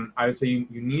 I would say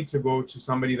you need to go to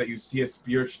somebody that you see as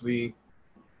spiritually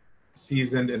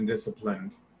seasoned and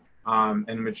disciplined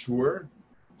and mature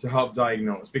to help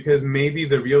diagnose. Because maybe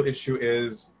the real issue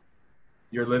is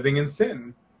you're living in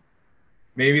sin.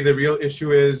 Maybe the real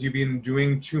issue is you've been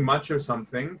doing too much of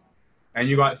something and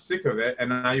you got sick of it, and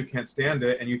now you can't stand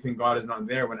it, and you think God is not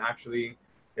there, when actually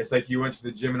it's like you went to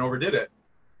the gym and overdid it,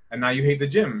 and now you hate the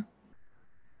gym,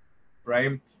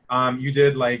 right? You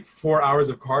did like 4 hours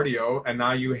of cardio, and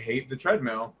now you hate the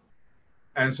treadmill,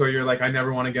 and so you're like, I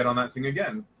never want to get on that thing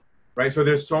again, right? So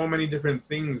there's so many different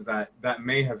things that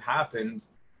may have happened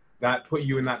that put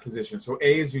you in that position. So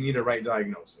A is you need a right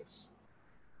diagnosis,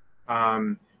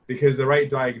 because the right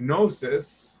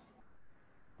diagnosis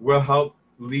will help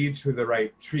lead to the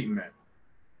right treatment.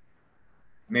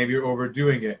 Maybe you're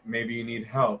overdoing it. Maybe you need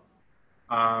help.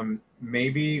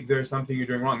 Maybe there's something you're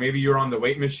doing wrong. Maybe you're on the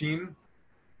weight machine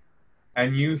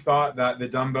and you thought that the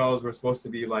dumbbells were supposed to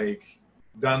be like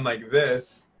done like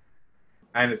this,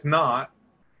 and it's not.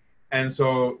 And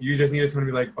so you just needed someone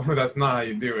to be like, oh, that's not how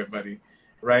you do it, buddy.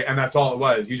 Right? And that's all it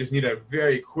was. You just need a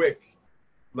very quick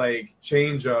like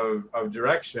change of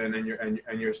direction,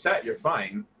 and you're set, you're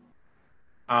fine.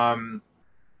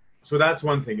 So that's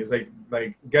one thing, is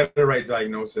like get the right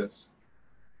diagnosis.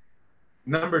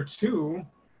 Number two,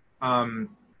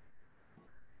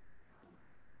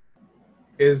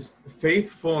 is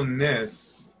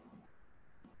faithfulness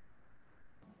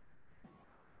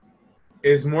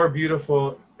is more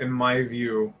beautiful, in my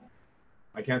view,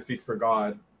 I can't speak for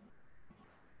God,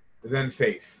 than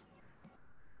faith.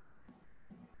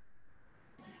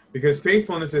 Because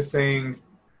faithfulness is saying,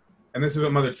 and this is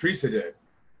what Mother Teresa did.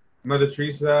 Mother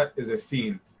Teresa is a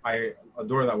fiend. I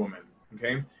adore that woman,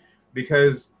 okay?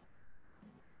 Because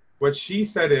what she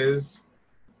said is,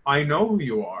 I know who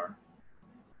you are.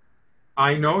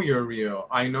 I know you're real.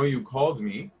 I know you called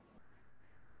me.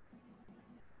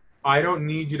 I don't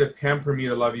need you to pamper me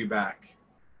to love you back.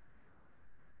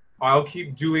 I'll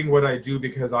keep doing what I do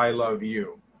because I love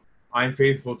you. I'm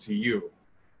faithful to you.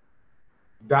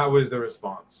 That was the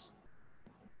response.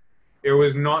 It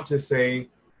was not to say,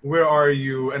 where are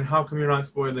you? And how come you're not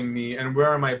spoiling me? And where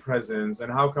are my presents?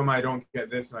 And how come I don't get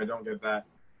this and I don't get that?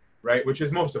 Right? Which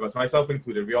is most of us, myself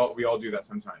included. We all do that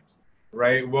sometimes.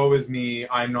 Right? Woe is me.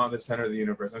 I'm not the center of the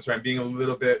universe. I'm sorry, I'm being a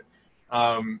little bit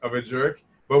of a jerk,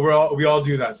 but we all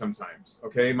do that sometimes.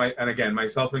 Okay? And again,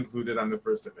 myself included, I'm the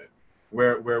first of it.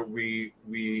 Where we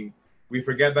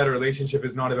forget that a relationship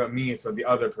is not about me, it's about the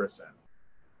other person.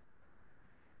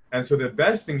 And so the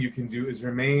best thing you can do is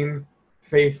remain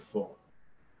faithful.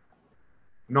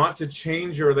 Not to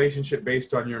change your relationship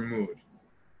based on your mood.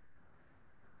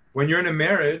 When you're in a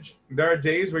marriage, there are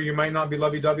days where you might not be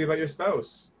lovey-dovey about your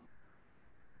spouse.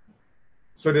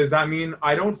 So does that mean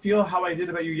I don't feel how I did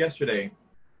about you yesterday?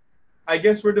 I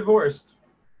guess we're divorced.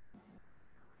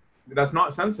 That's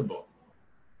not sensible,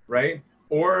 right?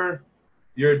 Or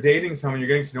you're dating someone, you're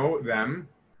getting to know them,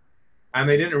 and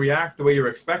they didn't react the way you were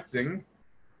expecting,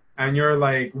 and you're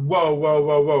like, whoa, whoa,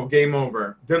 whoa, whoa, game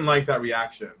over. Didn't like that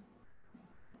reaction.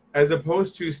 As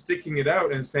opposed to sticking it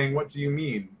out and saying, what do you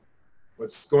mean?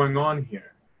 What's going on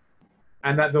here?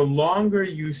 And that the longer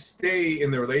you stay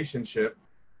in the relationship,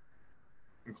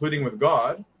 including with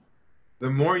God, the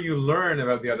more you learn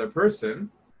about the other person,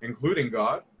 including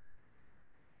God,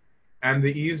 and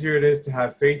the easier it is to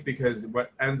have faith, because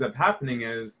what ends up happening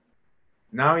is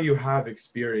now you have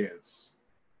experience.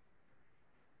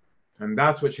 And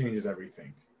that's what changes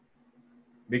everything.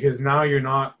 Because now you're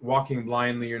not walking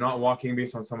blindly, you're not walking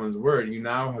based on someone's word, you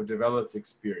now have developed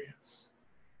experience.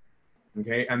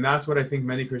 Okay, and that's what I think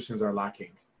many Christians are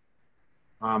lacking.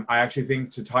 I actually think,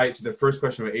 to tie it to the first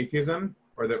question about atheism,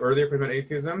 or the earlier question about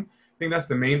atheism, I think that's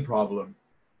the main problem.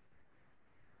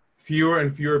 Fewer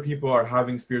and fewer people are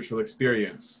having spiritual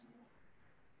experience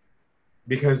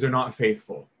because they're not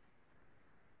faithful.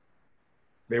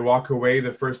 They walk away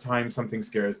the first time something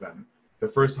scares them, the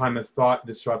first time a thought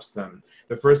disrupts them,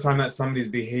 the first time that somebody's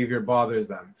behavior bothers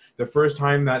them, the first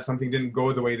time that something didn't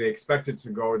go the way they expected to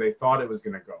go or they thought it was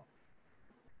going to go.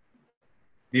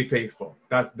 Be faithful.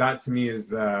 That to me is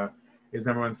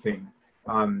number one thing.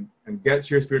 And get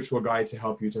to your spiritual guide to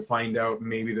help you to find out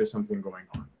maybe there's something going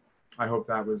on. I hope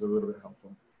that was a little bit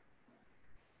helpful.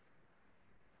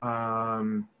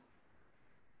 Can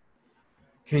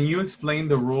you explain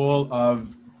the role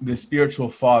of the spiritual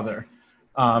father?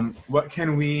 What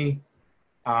can we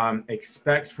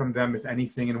expect from them, if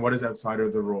anything, and what is outside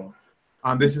of the role?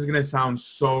 This is going to sound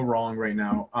so wrong right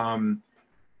now.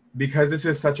 Because this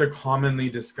is such a commonly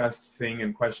discussed thing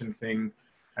and questioned thing,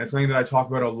 and it's something that I talk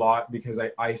about a lot because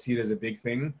I see it as a big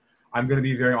thing. I'm going to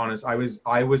be very honest. I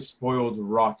was spoiled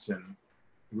rotten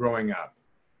growing up.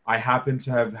 I happen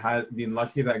to have been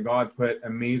lucky that God put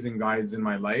amazing guides in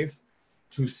my life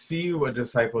to see what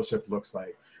discipleship looks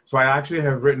like. So I actually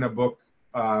have written a book,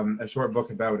 a short book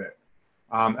about it,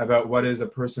 about what is a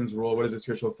person's role, what is a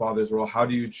spiritual father's role, how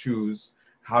do you choose,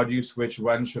 how do you switch,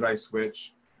 when should I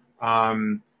switch,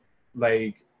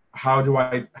 like how do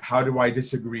I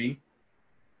disagree,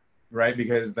 right?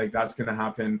 Because like that's going to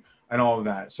happen and all of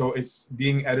that. So it's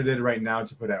being edited right now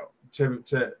to put out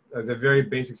to as a very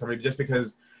basic summary, just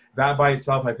because that by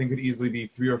itself I think could easily be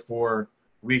 3 or 4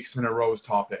 weeks in a row's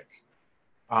topic.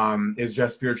 Is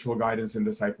just spiritual guidance and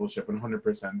discipleship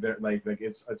 100%. Like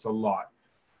it's a lot.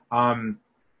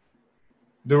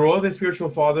 The role of the spiritual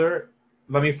father,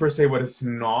 let me first say what it's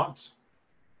not,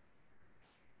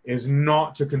 is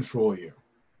not to control you.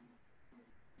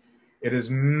 It is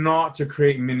not to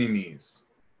create mini-me's.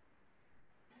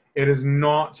 It is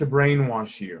not to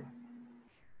brainwash you.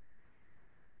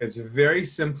 It's very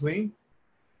simply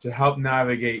to help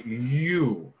navigate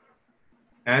you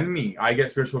and me. I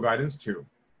get spiritual guidance too,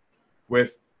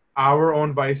 with our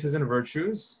own vices and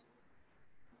virtues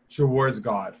towards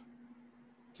God,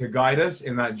 to guide us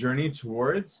in that journey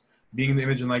towards being the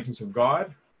image and likeness of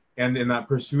God and in that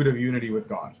pursuit of unity with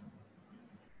God,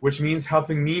 which means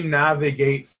helping me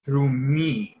navigate through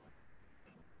me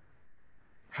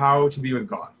how to be with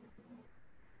God,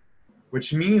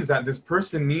 which means that this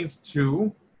person needs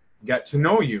to get to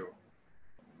know you,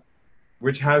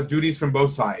 which has duties from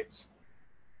both sides,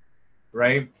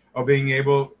 right? Of being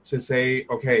able to say,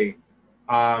 okay,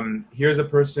 here's a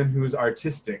person who's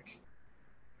artistic.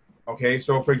 Okay,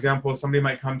 so for example, somebody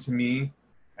might come to me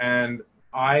and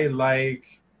I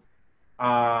like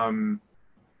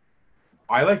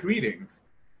reading.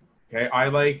 Okay, I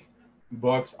like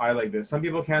books, I like this. Some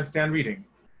people can't stand reading.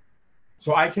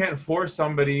 So I can't force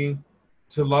somebody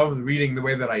to love reading the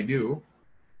way that I do,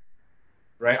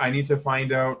 right? I need to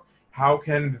find out, how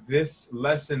can this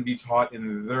lesson be taught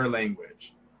in their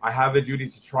language? I have a duty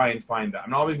to try and find that. I'm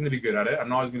not always going to be good at it. I'm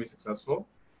not always going to be successful,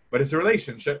 but it's a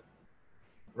relationship,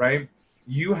 right?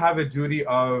 You have a duty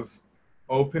of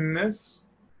openness,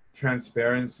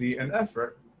 transparency, and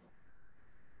effort.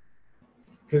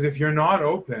 Because if you're not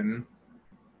open,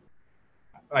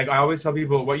 like I always tell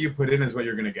people, what you put in is what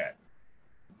you're going to get,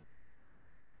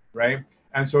 right?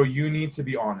 And so you need to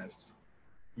be honest.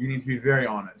 You need to be very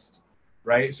honest,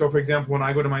 right? So for example, when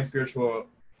I go to my spiritual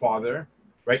father,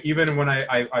 right, even when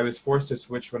I was forced to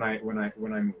switch when I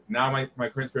moved. Now my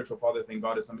current spiritual father, thank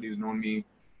God, is somebody who's known me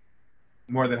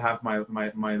more than half my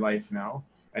life now,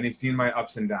 and he's seen my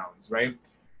ups and downs, right?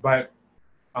 But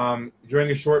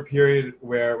during a short period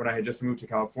when I had just moved to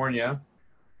California,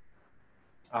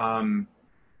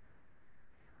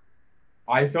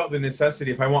 I felt the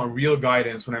necessity, if I want real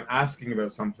guidance when I'm asking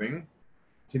about something,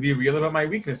 to be real about my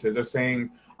weaknesses, of saying,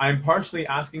 I'm partially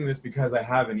asking this because I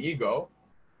have an ego.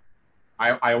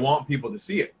 I want people to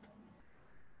see it,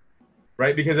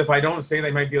 right? Because if I don't say,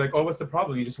 they might be like, oh, what's the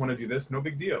problem? You just want to do this? No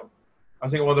big deal. I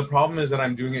was thinking, well, the problem is that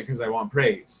I'm doing it because I want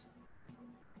praise.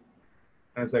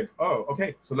 And it's like, oh,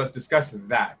 okay, so let's discuss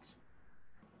that,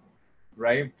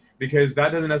 right? Because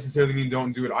that doesn't necessarily mean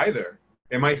don't do it either.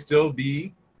 It might still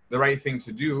be the right thing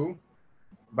to do,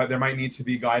 but there might need to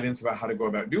be guidance about how to go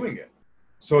about doing it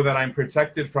so that I'm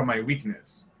protected from my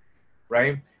weakness,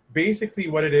 right? Basically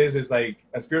what it is like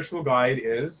a spiritual guide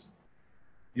is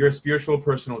your spiritual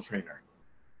personal trainer.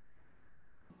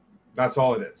 That's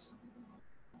all it is,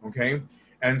 okay?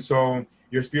 And so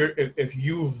your spirit, if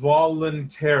you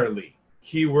voluntarily,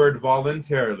 keyword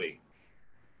voluntarily,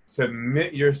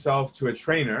 submit yourself to a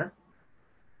trainer,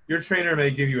 your trainer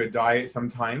may give you a diet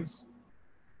sometimes,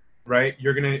 right?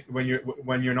 You're gonna,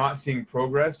 when you're not seeing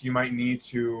progress, you might need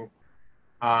to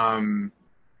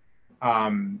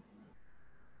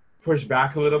push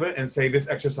back a little bit and say, this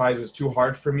exercise was too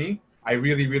hard for me. I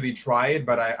really tried,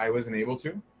 but I wasn't able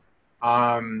to.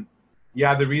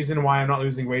 Yeah, the reason why I'm not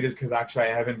losing weight is because actually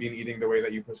I haven't been eating the way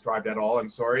that you prescribed at all. I'm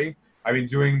sorry. I've been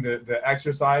doing the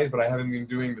exercise, but I haven't been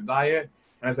doing the diet.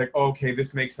 And I was like, okay,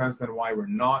 this makes sense then why we're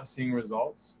not seeing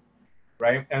results,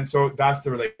 right? And so that's the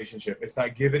relationship. It's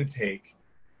that give and take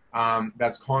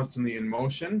that's constantly in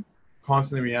motion,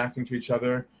 constantly reacting to each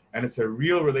other. And it's a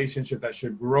real relationship that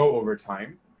should grow over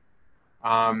time.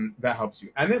 That helps you.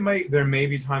 And there may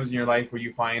be times in your life where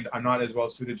you find, I'm not as well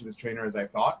suited to this trainer as I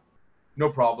thought. No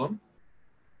problem.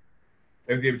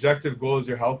 If the objective goal is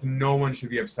your health, no one should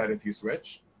be upset if you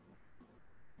switch.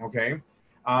 Okay.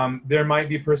 There might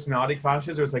be personality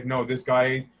clashes where it's like, no, this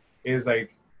guy is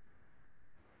like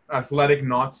athletic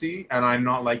Nazi and I'm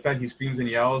not like that. He screams and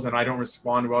yells and I don't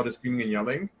respond well to screaming and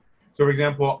yelling. So for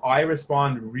example, I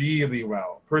respond really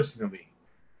well personally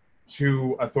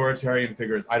to authoritarian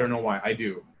figures. I don't know why, I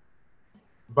do.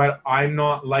 But I'm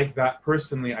not like that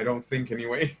personally, I don't think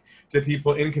anyway, to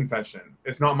people in confession.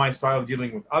 It's not my style of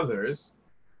dealing with others,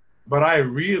 but I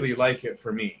really like it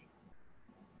for me,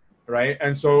 right?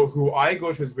 And so who I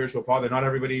go to a spiritual father, not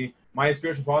everybody, my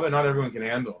spiritual father, not everyone can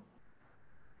handle.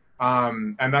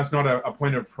 And that's not a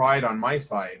point of pride on my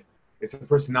side. It's a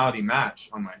personality match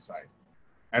on my side.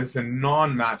 And it's a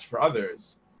non-match for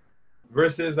others.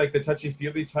 Versus like the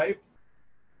touchy-feely type,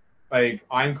 like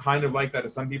I'm kind of like that to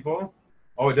some people.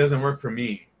 Oh, it doesn't work for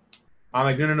me. I'm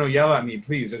like, no, yell at me,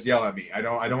 please, just yell at me. I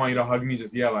don't want you to hug me,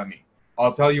 just yell at me.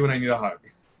 I'll tell you when I need a hug,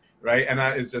 right? And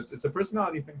that is just, it's a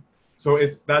personality thing. So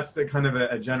that's the kind of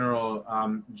a general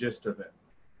gist of it.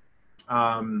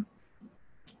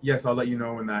 Yes, I'll let you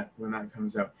know when that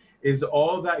comes out. Is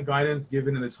all that guidance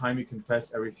given in the time you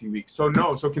confess every few weeks? So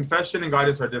no, so confession and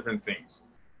guidance are different things.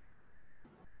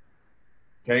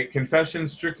 Okay, confession,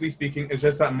 strictly speaking, is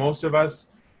just that most of us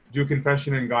do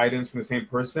confession and guidance from the same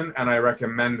person, and I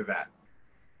recommend that.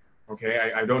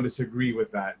 Okay, I don't disagree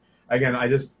with that. Again, I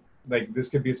just, like, this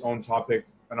could be its own topic,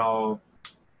 and I'll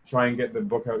try and get the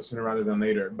book out sooner rather than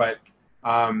later. But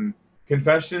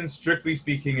confession, strictly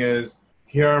speaking, is,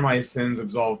 here are my sins,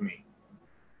 absolve me.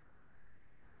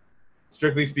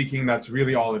 Strictly speaking, that's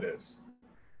really all it is.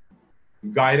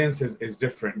 Guidance is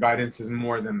different. Guidance is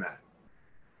more than that.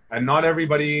 And not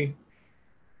everybody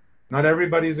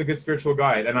is a good spiritual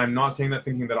guide. And I'm not saying that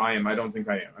thinking that I am. I don't think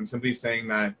I am. I'm simply saying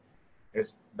that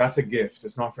that's a gift.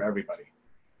 It's not for everybody.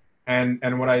 And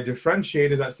what I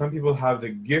differentiate is that some people have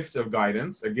the gift of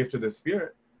guidance, a gift of the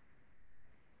Spirit,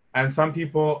 and some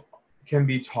people can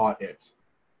be taught it.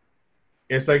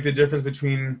 It's like the difference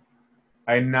between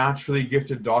a naturally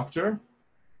gifted doctor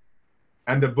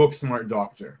and a book smart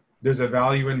doctor. there's a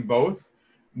value in both.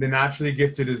 The naturally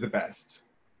gifted is the best,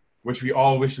 which we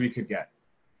all wish we could get,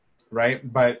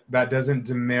 right? But that doesn't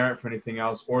demerit for anything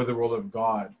else or the role of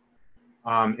God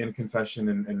in confession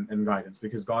and guidance,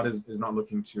 because God is not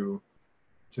looking to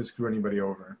screw anybody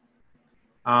over.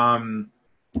 How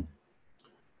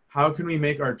can we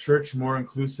make our church more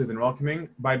inclusive and welcoming?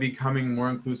 By becoming more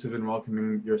inclusive and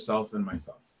welcoming yourself and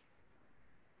myself.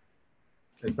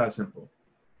 It's that simple.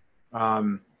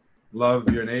 Love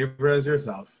your neighbor as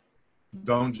yourself.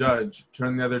 Don't judge.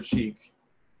 Turn the other cheek.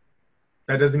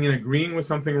 That doesn't mean agreeing with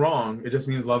something wrong. It just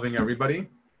means loving everybody.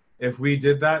 If we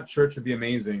did that, church would be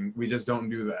amazing. We just don't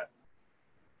do that.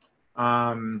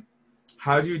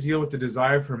 How do you deal with the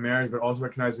desire for marriage, but also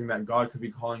recognizing that God could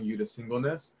be calling you to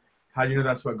singleness? How do you know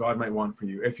that's what God might want for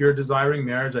you? If you're desiring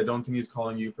marriage, I don't think he's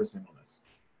calling you for singleness.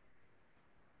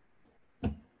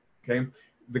 Okay?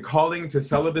 The calling to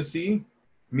celibacy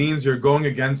means you're going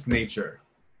against nature.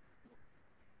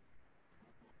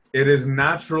 It is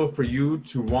natural for you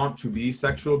to want to be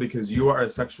sexual because you are a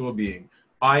sexual being.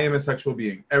 I am a sexual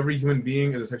being. Every human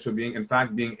being is a sexual being. In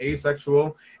fact, being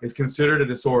asexual is considered a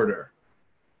disorder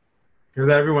because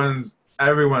everyone's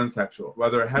sexual,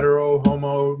 whether hetero,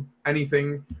 homo,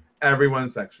 anything,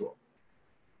 everyone's sexual.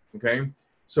 Okay?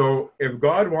 So if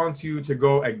God wants you to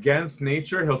go against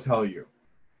nature, he'll tell you.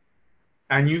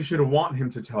 And you should want him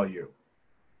to tell you.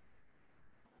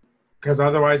 Because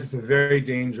otherwise it's a very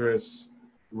dangerous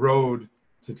road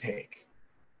to take.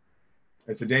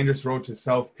 It's a dangerous road to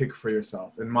self-pick for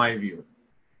yourself, in my view.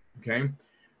 Okay?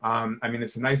 I mean,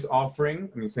 it's a nice offering.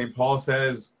 I mean, St. Paul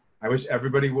says, I wish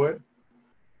everybody would.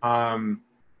 I'm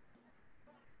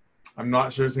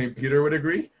not sure St. Peter would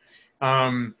agree.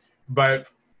 But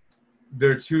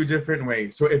there are two different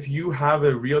ways. So if you have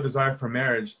a real desire for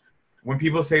marriage, when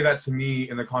people say that to me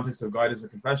in the context of guidance or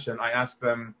confession, I ask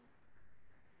them,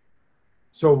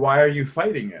 so why are you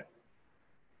fighting it?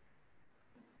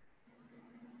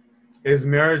 Is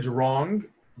marriage wrong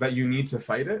that you need to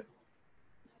fight it?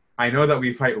 I know that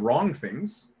we fight wrong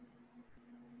things.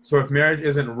 So if marriage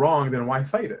isn't wrong, then why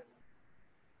fight it?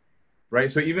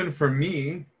 Right? So even for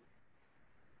me,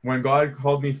 when God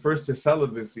called me first to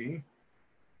celibacy,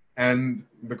 and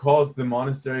the call to the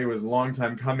monastery was a long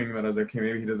time coming, that I was like, okay,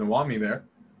 maybe he doesn't want me there.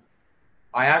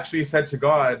 I actually said to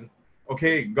God,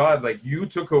 okay, God, like you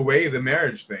took away the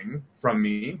marriage thing from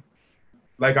me.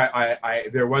 Like I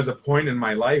there was a point in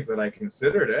my life that I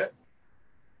considered it.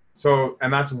 So,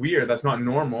 and that's weird. That's not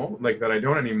normal, like that I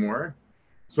don't anymore.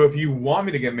 So if you want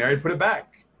me to get married, put it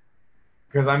back.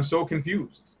 Because I'm so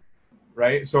confused.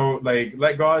 Right? So like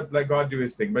let God do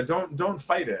his thing. But don't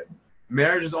fight it.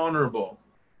 Marriage is honorable.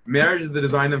 Marriage is the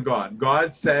design of God.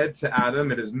 God said to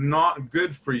Adam, it is not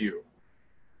good for you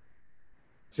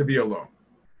to be alone.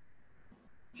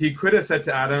 He could have said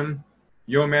to Adam,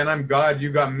 yo man, I'm God,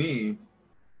 you got me.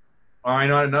 Are I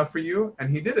not enough for you? And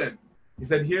he didn't. He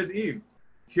said, here's Eve.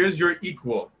 Here's your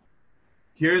equal.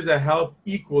 Here's a help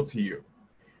equal to you.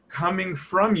 Coming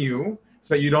from you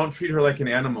so that you don't treat her like an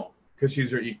animal because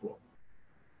she's your equal.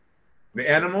 The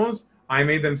animals, I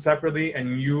made them separately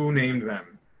and you named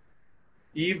them.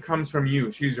 Eve comes from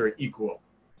you. She's your equal.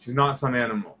 She's not some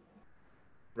animal.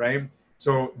 Right?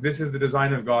 So this is the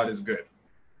design of God is good.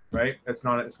 Right? It's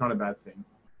not a bad thing.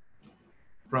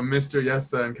 From Mr.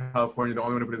 Yessa in California, the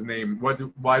only one to put his name. Why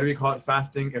do we call it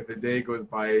fasting if the day goes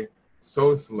by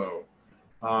so slow?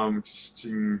 I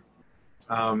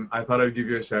thought I'd give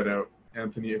you a shout out,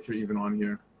 Anthony, if you're even on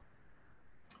here.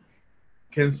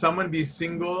 Can someone be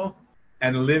single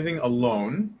and living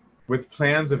alone with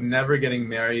plans of never getting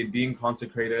married, being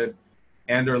consecrated,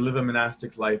 and or live a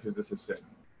monastic life? Is this a sin?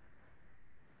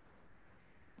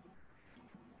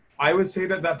 I would say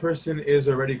that person is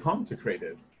already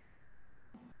consecrated.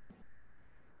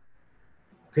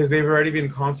 Because they've already been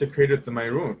consecrated at the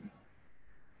Mairun.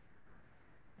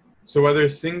 So whether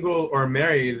single or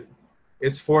married,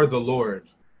 it's for the Lord.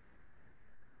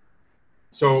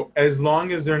 So as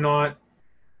long as they're not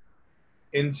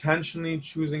intentionally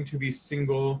choosing to be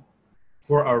single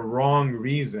for a wrong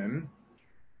reason,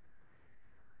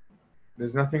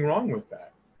 there's nothing wrong with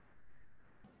that.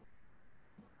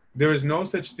 There is no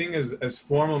such thing as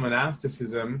formal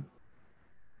monasticism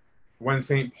when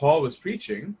St. Paul was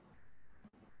preaching.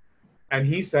 And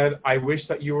he said, I wish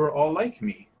that you were all like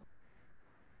me.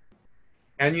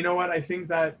 And you know what? I think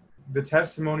that the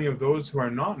testimony of those who are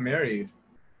not married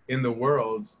in the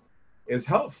world is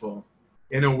helpful.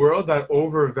 In a world that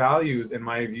overvalues, in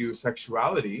my view,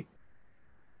 sexuality,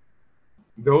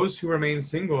 those who remain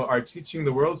single are teaching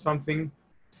the world something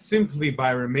simply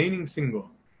by remaining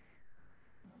single.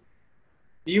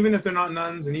 even if they're not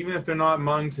nuns, and even if they're not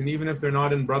monks, and even if they're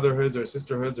not in brotherhoods or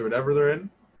sisterhoods or whatever they're in,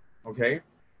 okay,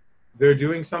 they're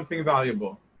doing something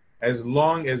valuable. As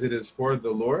long as it is for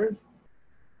the Lord,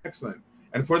 excellent.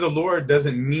 And for the Lord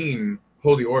doesn't mean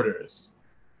holy orders,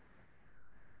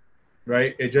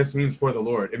 right? It just means for the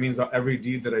Lord. It means that every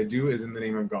deed that I do is in the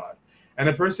name of God. And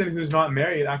a person who's not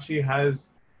married actually has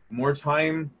more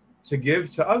time to give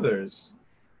to others.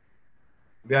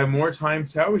 They have more time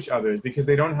to outreach others because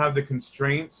they don't have the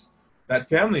constraints that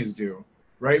families do,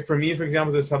 right? For me, for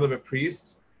example, as a celibate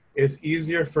priest, it's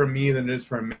easier for me than it is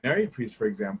for a married priest, for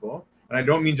example. And I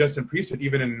don't mean just in priesthood,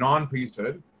 even in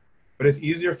non-priesthood, but it's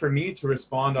easier for me to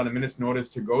respond on a minute's notice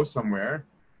to go somewhere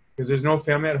because there's no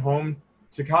family at home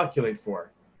to calculate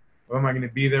for. Oh, am I going to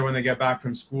be there when they get back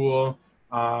from school?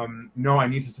 No, I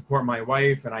need to support my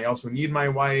wife, and I also need my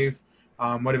wife.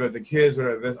 What about the kids? What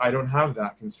about this? I don't have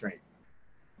that constraint,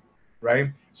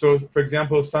 right? So, for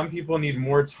example, some people need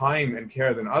more time and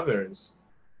care than others.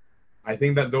 I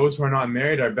think that those who are not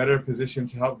married are better positioned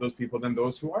to help those people than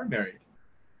those who are married.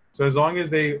 So as long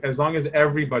as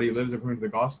everybody lives according to the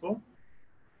gospel,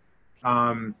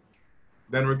 then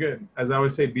we're good. As I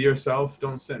would say, be yourself,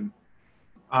 don't sin.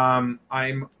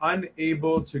 I'm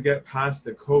unable to get past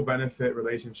the co-benefit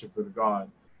relationship with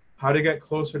God. How to get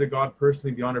closer to God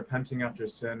personally beyond repenting after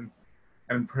sin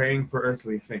and praying for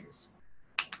earthly things.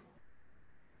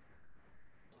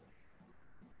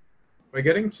 By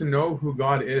getting to know who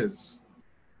God is.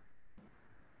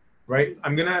 Right?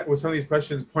 I'm going to, with some of these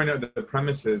questions, point out the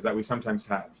premises that we sometimes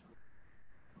have.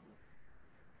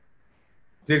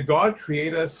 Did God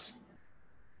create us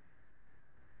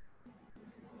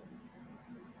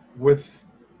with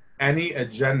any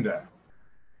agenda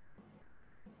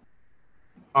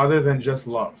other than just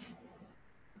love?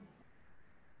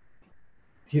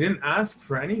 He didn't ask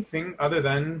for anything other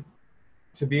than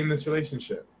to be in this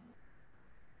relationship.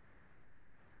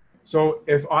 So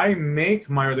if I make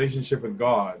my relationship with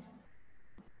God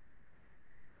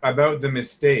about the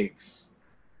mistakes,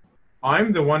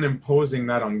 I'm the one imposing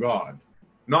that on God,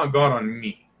 not God on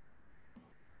me.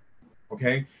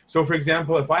 Okay? So for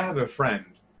example, if I have a friend,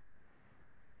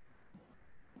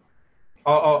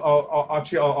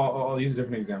 I'll use a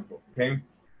different example. Okay?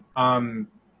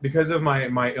 Because of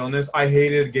my illness, I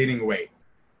hated gaining weight.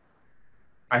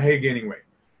 I hate gaining weight.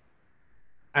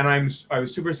 And I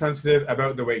was super sensitive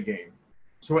about the weight gain.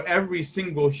 So every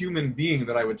single human being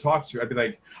that I would talk to, I'd be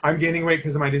like, I'm gaining weight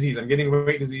because of my disease. I'm gaining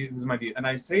weight because of my disease. And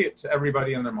I say it to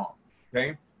everybody and their mom.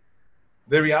 Okay?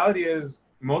 The reality is,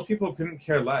 most people couldn't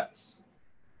care less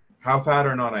how fat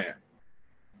or not I am.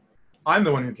 I'm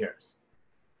the one who cares.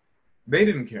 They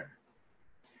didn't care.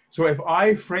 So if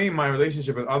I frame my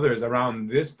relationship with others around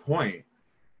this point,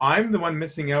 I'm the one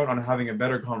missing out on having a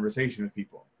better conversation with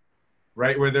people,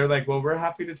 right? Where they're like, well, we're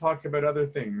happy to talk about other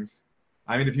things.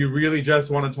 I mean, if you really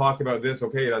just want to talk about this,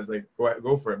 okay, that's like,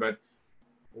 go for it. But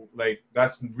like,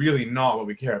 that's really not what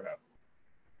we care about.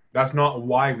 That's not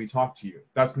why we talk to you.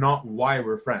 That's not why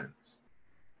we're friends,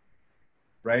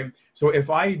 right? So if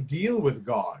I deal with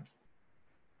God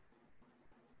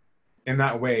in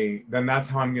that way, then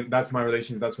that's my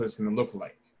relationship. That's what it's going to look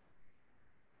like.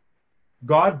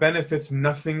 God benefits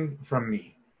nothing from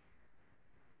me.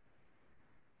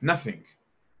 Nothing.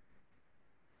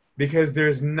 Because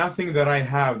there's nothing that I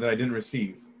have that I didn't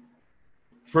receive.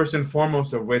 First and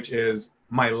foremost of which is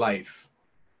my life.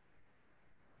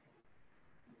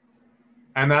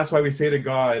 And that's why we say to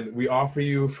God, we offer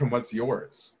you from what's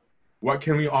yours. What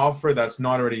can we offer that's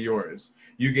not already yours?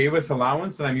 You gave us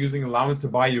allowance, and I'm using allowance to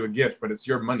buy you a gift, but it's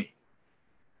your money.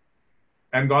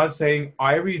 And God's saying,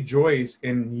 I rejoice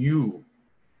in you.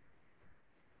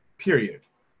 Period.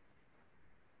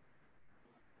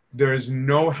 There is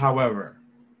no however.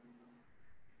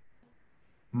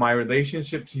 My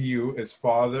relationship to you is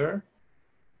father,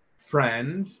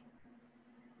 friend,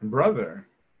 and brother.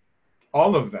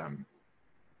 All of them.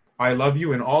 I love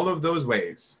you in all of those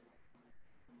ways.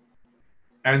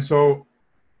 And so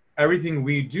everything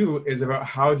we do is about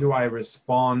how do I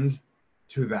respond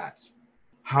to that?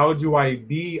 How do I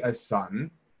be a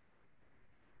son?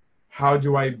 How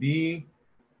do I be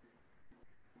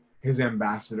his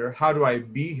ambassador? How do I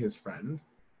be his friend?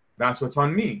 That's what's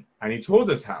on me. And he told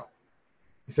us how.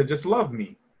 He said, just love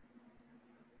me.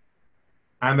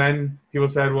 And then people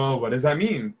said, well, what does that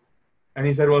mean? And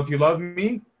he said, well, if you love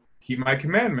me, keep my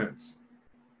commandments.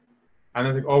 And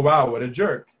they're like, oh, wow, what a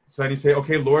jerk. So then you say,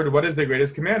 okay, Lord, what is the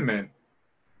greatest commandment?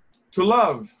 To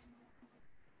love.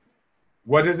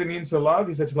 What does it mean to love?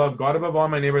 He said, to love God above all,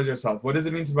 my neighbor as yourself. What does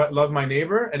it mean to love my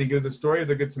neighbor? And he gives the story of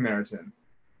the Good Samaritan.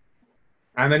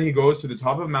 And then he goes to the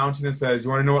top of a mountain and says, you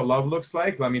want to know what love looks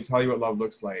like? Let me tell you what love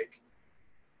looks like.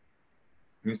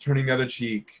 It means turning the other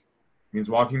cheek. It means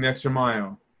walking the extra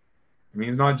mile. It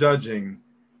means not judging.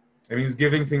 It means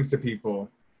giving things to people.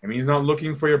 It means not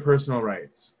looking for your personal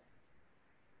rights.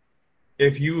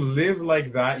 If you live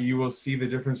like that, you will see the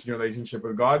difference in your relationship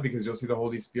with God, because you'll see the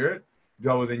Holy Spirit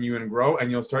dwell within you and grow, and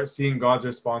you'll start seeing God's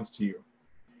response to you.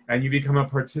 And you become a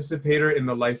participator in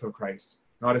the life of Christ,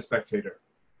 not a spectator.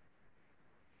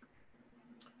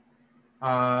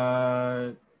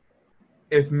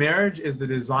 If marriage is the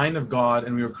design of God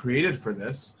and we were created for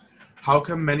this, how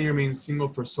come many remain single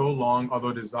for so long,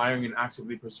 although desiring and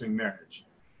actively pursuing marriage?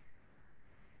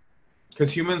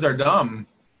 Because humans are dumb.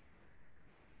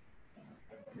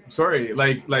 Sorry,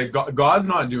 like God's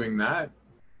not doing that.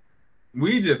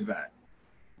 We did that.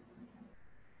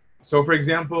 So, for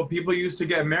example, people used to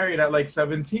get married at like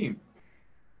 17.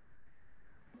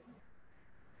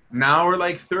 Now we're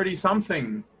like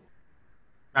 30-something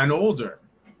and older.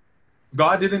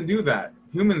 God didn't do that.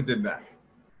 Humans did that.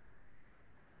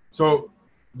 So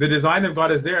the design of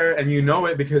God is there, and you know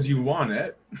it because you want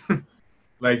it.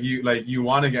 like you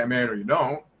want to get married or you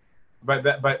don't. But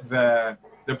the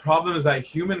problem is that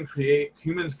humans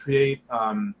create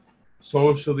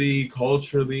socially,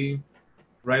 culturally,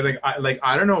 right?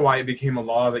 I don't know why it became a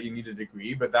law that you need a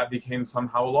degree, but that became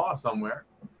somehow a law somewhere,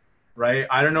 right?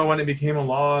 I don't know when it became a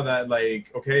law that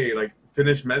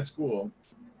finish med school.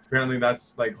 Apparently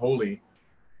that's like holy.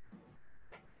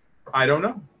 I don't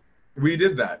know. We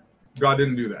did that. God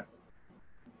didn't do that.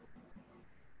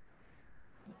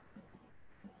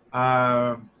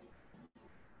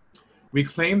 We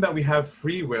claim that we have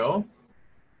free will,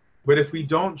 but if we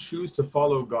don't choose to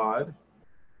follow God,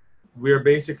 we're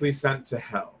basically sent to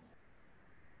hell.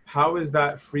 How is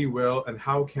that free will, and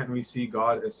how can we see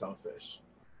God as selfish?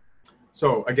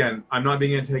 So again, I'm not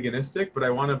being antagonistic, but I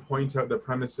want to point out the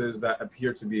premises that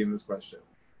appear to be in this question.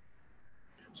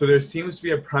 So there seems to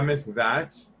be a premise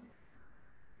that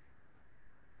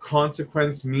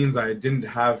consequence means I didn't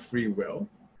have free will.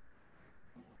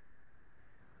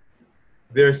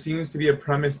 There seems to be a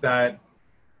premise that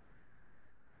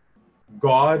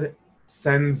God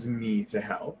sends me to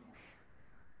hell,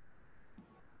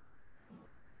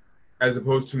 as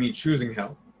opposed to me choosing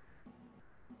hell.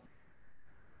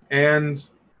 And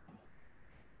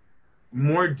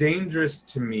more dangerous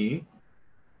to me,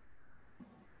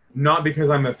 not because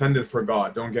I'm offended for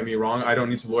God, don't get me wrong, I don't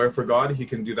need to lawyer for God, he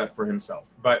can do that for himself.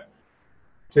 But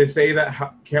to say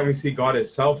that can't we see God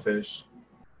as selfish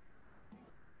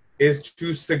is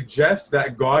to suggest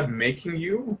that God making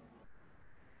you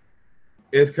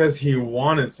is because he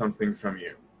wanted something from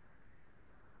you.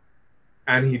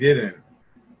 And he didn't.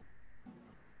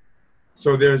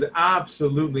 So there's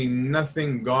absolutely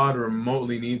nothing God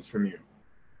remotely needs from you.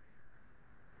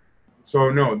 So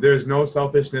no, there's no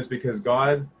selfishness, because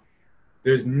God,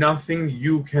 there's nothing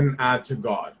you can add to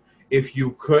God. If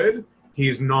you could,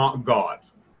 he's not God.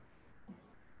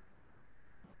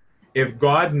 If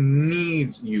God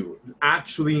needs you,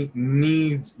 actually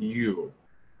needs you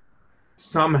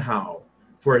somehow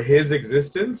for his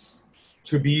existence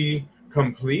to be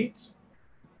complete,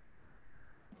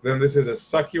 then this is a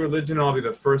sucky religion. I'll be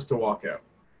the first to walk out.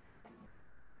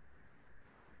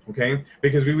 Okay?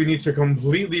 Because we would need to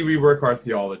completely rework our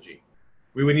theology.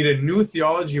 We would need a new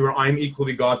theology where I'm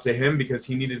equally God to him because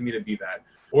he needed me to be that.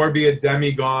 Or be a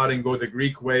demigod and go the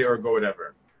Greek way or go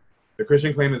whatever. The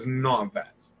Christian claim is not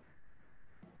that.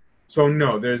 So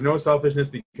no, there's no selfishness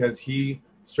because he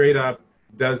straight up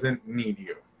doesn't need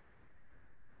you.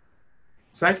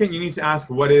 Second, you need to ask,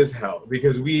 what is hell?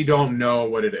 Because we don't know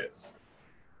what it is.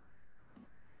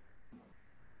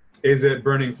 Is it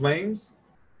burning flames?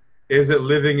 Is it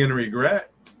living in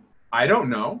regret? I don't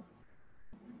know.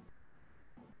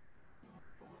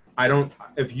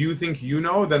 If you think you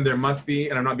know, then there must be,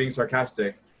 and I'm not being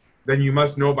sarcastic, then you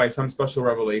must know by some special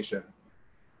revelation.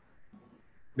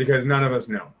 Because none of us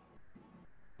know.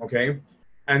 Okay?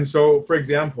 And so, for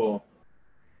example,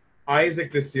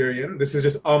 Isaac the Syrian, this is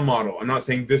just a model, I'm not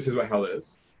saying this is what hell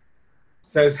is,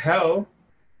 says hell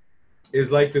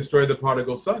is like the story of the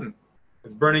prodigal son.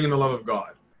 It's burning in the love of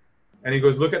God. And he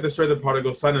goes, look at the story of the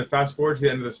prodigal son and fast forward to the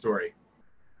end of the story.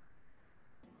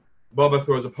 Bubba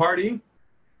throws a party.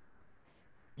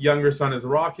 Younger son is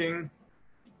rocking.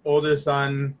 Older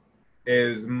son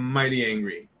is mighty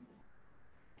angry.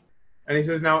 And he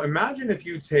says, now imagine if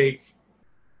you take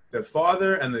the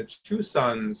father and the two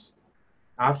sons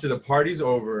after the party's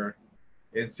over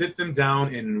and sit them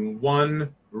down in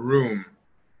one room.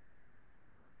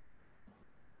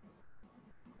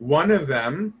 One of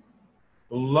them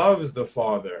loves the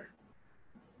father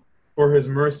for his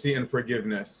mercy and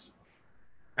forgiveness,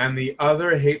 and the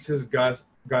other hates his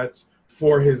guts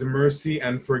for his mercy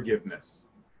and forgiveness.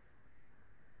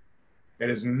 It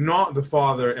is not the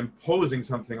father imposing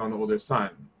something on the older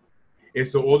son.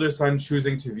 It's the older son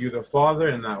choosing to view the father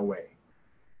in that way.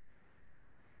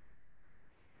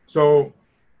 So,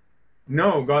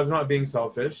 no, God's not being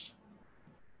selfish.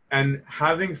 And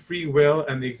having free will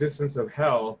and the existence of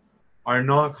hell are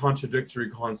not contradictory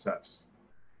concepts.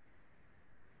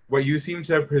 What you seem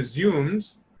to have presumed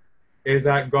is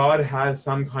that God has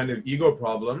some kind of ego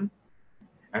problem,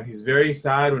 and he's very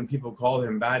sad when people call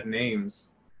him bad names.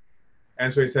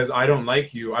 And so he says, I don't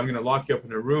like you. I'm going to lock you up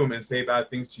in a room and say bad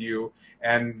things to you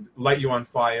and light you on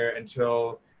fire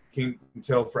until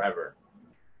forever.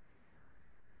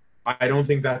 I don't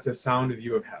think that's a sound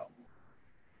view of hell.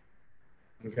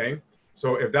 Okay?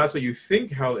 So if that's what you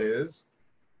think hell is,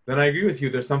 then I agree with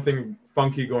you. There's something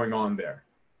funky going on there.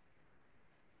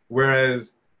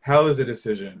 Whereas hell is a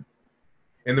decision.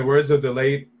 In the words of the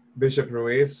late Bishop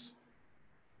Ruiz,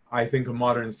 I think a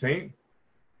modern saint,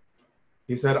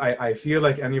 he said, I feel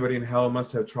like anybody in hell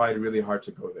must have tried really hard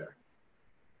to go there.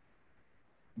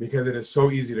 Because it is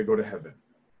so easy to go to heaven.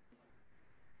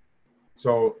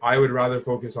 So I would rather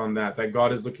focus on that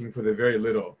God is looking for the very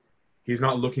little. He's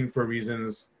not looking for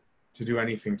reasons to do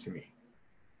anything to me.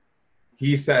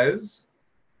 He says,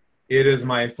 it is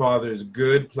my Father's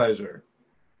good pleasure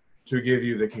to give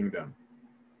you the kingdom.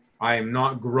 I am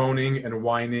not groaning and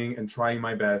whining and trying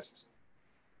my best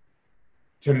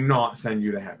to not send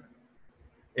you to heaven.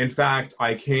 In fact,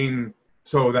 I came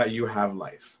so that you have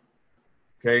life.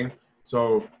 Okay?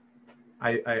 So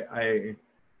I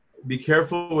be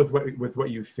careful with what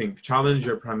you think. Challenge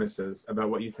your premises about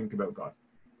what you think about God.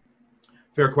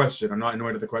 Fair question. I'm not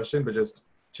annoyed at the question, but just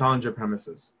challenge your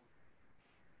premises.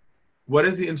 What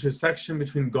is the intersection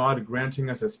between God granting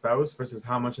us a spouse versus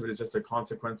how much of it is just a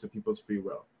consequence of people's free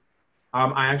will?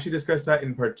 I actually discussed that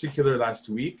in particular last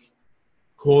week.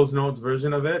 Cole's Notes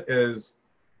version of it is,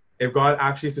 if God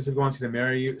actually specifically wants you to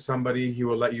marry somebody, he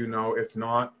will let you know. If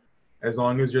not, as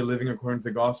long as you're living according to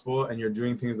the gospel and you're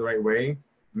doing things the right way,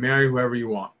 marry whoever you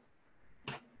want.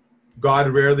 God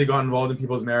rarely got involved in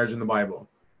people's marriage in the Bible.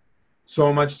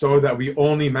 So much so that we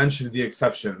only mentioned the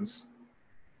exceptions.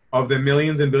 Of the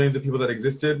millions and billions of people that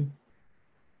existed,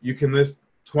 you can list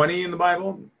 20 in the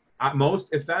Bible, at most,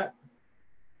 if that.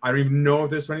 I don't even know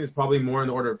if there's 20. It's probably more in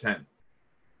the order of 10.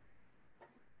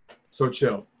 So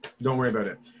chill. Don't worry about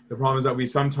it. The problem is that we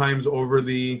sometimes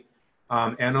overly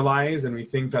analyze, and we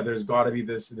think that there's got to be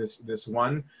this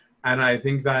one. And I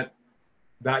think that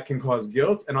can cause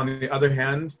guilt. And on the other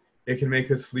hand, it can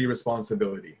make us flee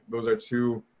responsibility. Those are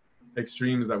two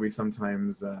extremes that we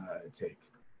sometimes take.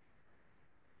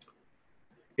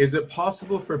 Is it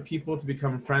possible for people to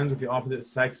become friends with the opposite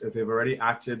sex if they've already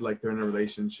acted like they're in a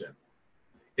relationship?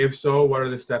 If so, what are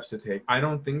the steps to take? I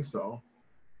don't think so.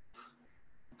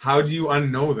 How do you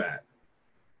unknow that?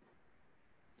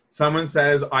 Someone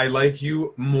says, I like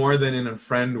you more than in a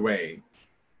friend way.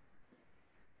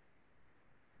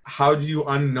 How do you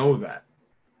unknow that?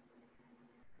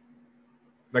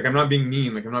 Like, I'm not being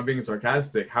mean, like I'm not being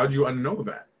sarcastic. How do you unknow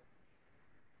that?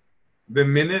 The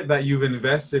minute that you've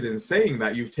invested in saying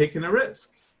that, you've taken a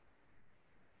risk,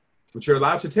 which you're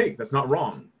allowed to take. That's not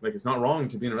wrong. Like, it's not wrong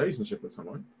to be in a relationship with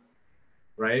someone,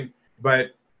 right?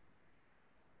 But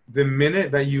the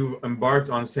minute that you've embarked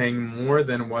on saying more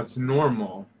than what's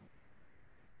normal,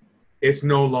 it's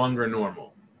no longer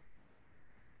normal.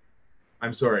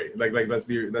 I'm sorry. Like let's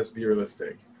be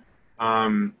realistic.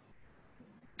 And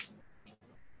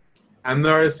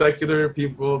there are secular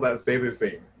people that stay the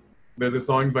same. There's a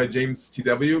song by James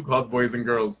T.W. called Boys and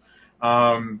Girls.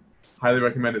 Highly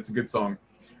recommend it. It's a good song.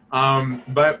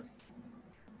 But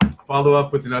follow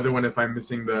up with another one if I'm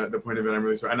missing the point of it. I'm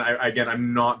really sorry. And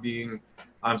I'm not being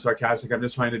sarcastic. I'm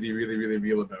just trying to be really, really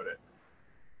real about it.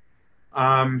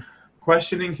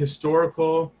 Questioning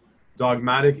historical,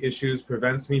 dogmatic issues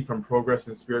prevents me from progress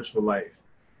in spiritual life.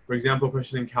 For example,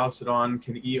 questioning Chalcedon,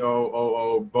 can EO,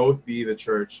 OO both be the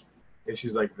church?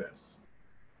 Issues like this.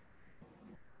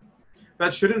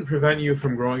 That shouldn't prevent you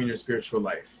from growing in your spiritual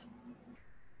life.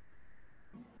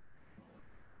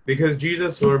 Because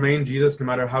Jesus will remain Jesus no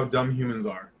matter how dumb humans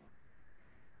are.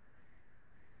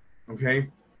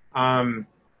 Okay?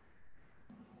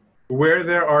 Where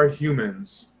there are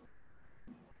humans,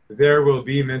 there will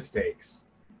be mistakes.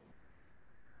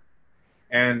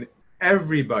 And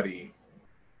everybody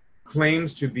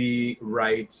claims to be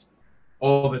right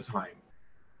all the time.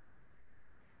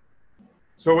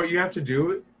 So what you have to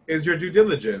do is your due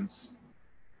diligence.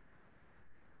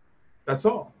 That's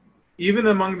all. Even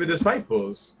among the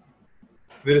disciples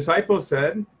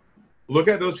said, look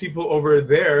at those people over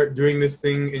there doing this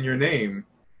thing in your name.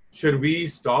 Should we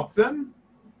stop them?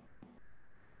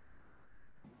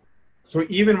 So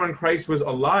even when Christ was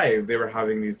alive, they were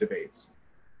having these debates.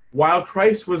 While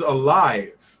Christ was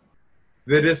alive,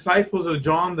 the disciples of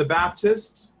John the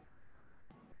Baptist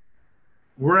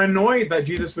were annoyed that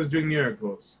Jesus was doing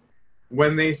miracles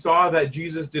when they saw that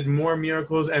Jesus did more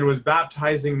miracles and was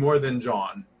baptizing more than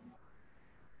John,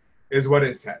 is what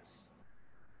it says.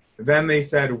 Then they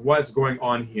said, what's going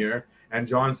on here? And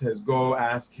John says, go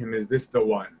ask him, is this the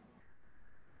one?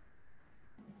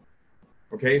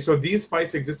 Okay, so these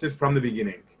fights existed from the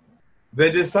beginning. The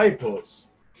disciples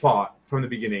fought from the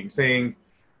beginning, saying,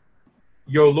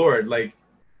 yo, Lord, like,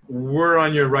 we're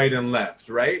on your right and left,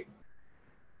 right?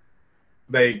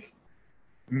 Like,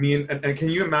 and can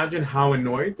you imagine how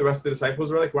annoyed the rest of the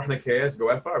disciples were? Like,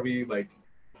 are we like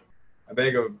a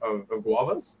bag of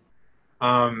guavas?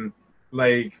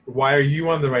 Like, why are you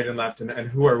on the right and left, and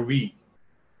who are we?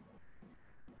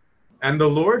 And the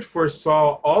Lord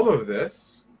foresaw all of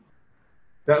this,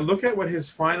 that look at what his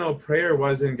final prayer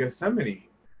was in Gethsemane.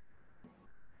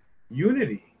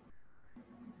 Unity.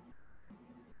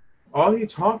 All he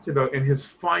talked about in his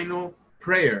final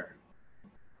prayer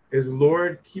is,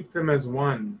 Lord, keep them as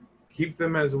one. Keep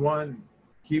them as one.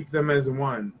 Keep them as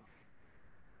one.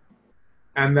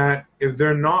 And that if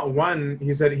they're not one,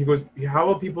 he goes, how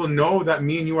will people know that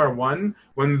me and you are one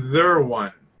when they're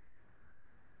one?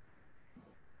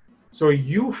 So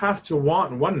you have to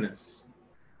want oneness,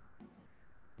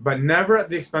 but never at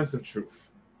the expense of truth.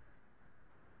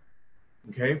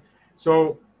 Okay?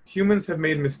 So humans have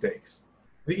made mistakes.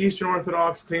 The Eastern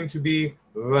Orthodox claim to be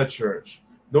the church.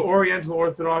 The Oriental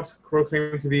Orthodox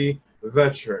proclaim to be the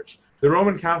church. The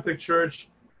Roman Catholic Church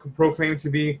proclaim to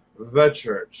be the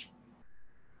church.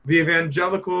 The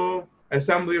Evangelical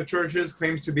Assembly of Churches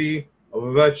claims to be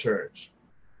the church.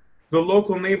 The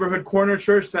local neighborhood corner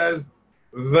church says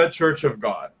the Church of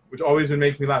God, which always would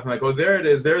make me laugh. I'm like, oh, there it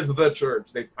is. There's the church.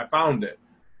 I found it.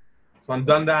 It's on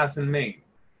Dundas in Maine.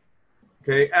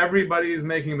 Okay, everybody is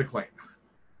making the claim.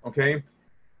 Okay?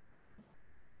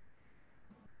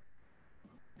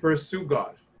 Pursue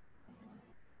God.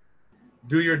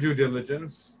 Do your due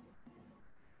diligence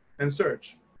and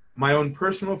search. My own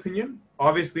personal opinion,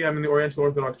 obviously I'm in the Oriental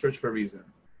Orthodox Church for a reason,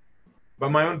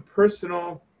 but my own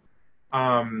personal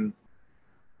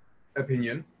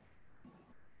opinion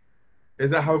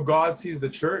is that how God sees the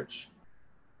church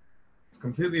is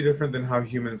completely different than how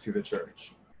humans see the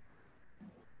church.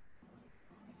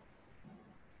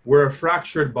 We're a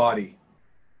fractured body.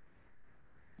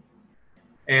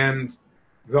 And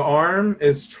the arm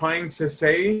is trying to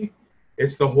say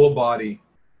it's the whole body.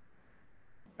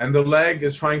 And the leg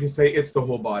is trying to say it's the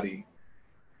whole body.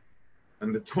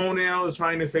 And the toenail is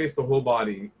trying to say it's the whole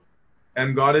body.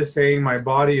 And God is saying, my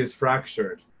body is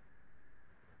fractured.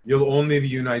 You'll only be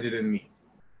united in me.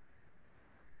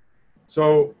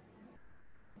 So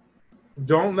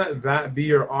don't let that be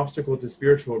your obstacle to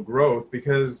spiritual growth,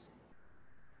 because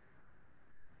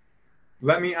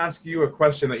let me ask you a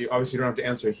question that you obviously don't have to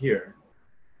answer here.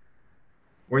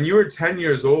 When you were 10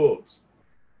 years old,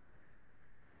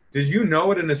 did you know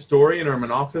what a Nestorian or a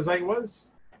Monophysite was?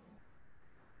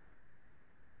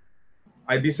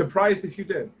 I'd be surprised if you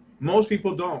did. Most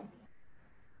people don't.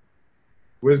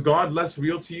 Was God less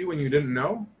real to you when you didn't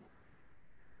know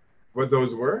what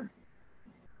those were?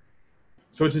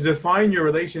 So to define your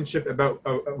relationship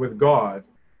with God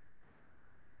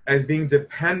as being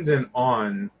dependent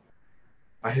on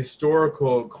a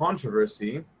historical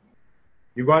controversy,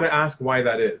 you got to ask why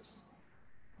that is.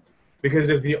 Because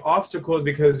if the obstacle is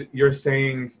because you're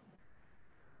saying,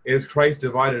 is Christ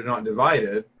divided or not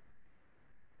divided,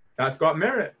 that's got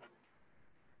merit.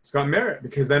 It's got merit,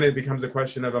 because then it becomes a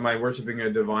question of, am I worshiping a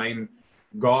divine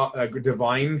God, a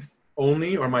divine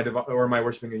only, or am I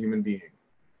worshiping a human being?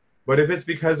 But if it's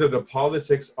because of the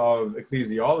politics of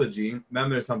ecclesiology, then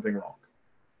there's something wrong.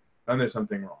 Then there's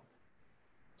something wrong.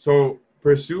 So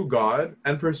pursue God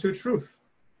and pursue truth.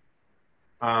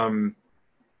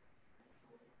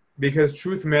 Because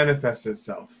truth manifests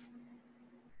itself.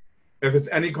 If it's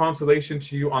any consolation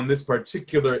to you on this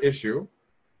particular issue,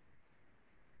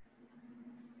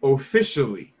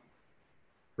 officially,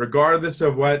 regardless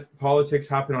of what politics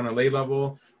happen on a lay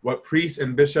level, what priests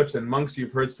and bishops and monks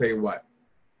you've heard say what,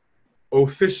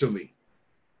 officially,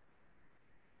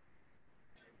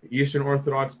 the Eastern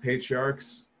Orthodox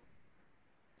patriarchs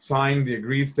signed the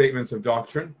agreed statements of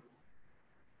doctrine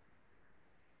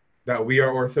that we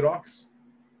are Orthodox.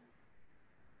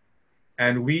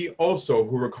 And we also,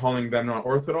 who were calling them not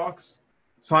Orthodox,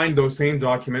 signed those same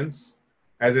documents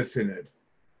as a synod,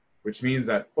 which means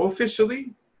that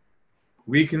officially,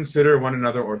 we consider one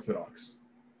another Orthodox.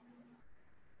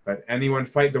 Let anyone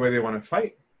fight the way they want to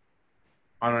fight.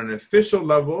 On an official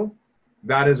level,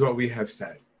 That is what we have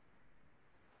said.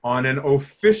 On an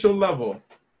official level,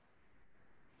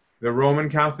 the Roman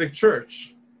Catholic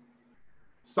Church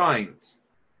signed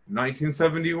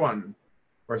 1971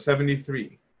 or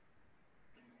 73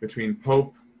 between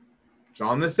Pope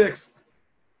John VI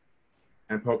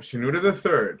and Pope Shenouda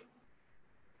III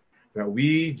that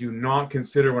we do not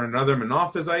consider one another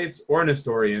Monophysites or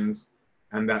Nestorians,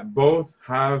 and that both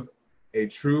have a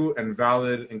true and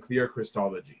valid and clear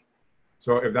Christology.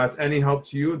 So if that's any help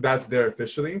to you, that's there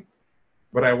officially.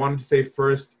 But I wanted to say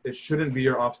first, it shouldn't be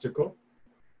your obstacle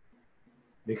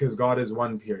because God is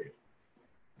one, period.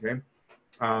 Okay?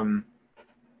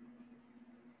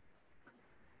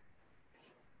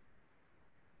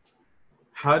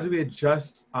 How do we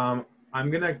adjust? I'm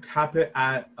going to cap it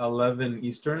at 11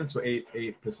 Eastern, so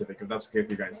 8 Pacific, if that's okay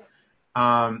with you guys.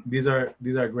 These are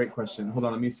a great question. Hold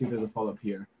on, let me see if there's a follow-up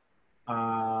here.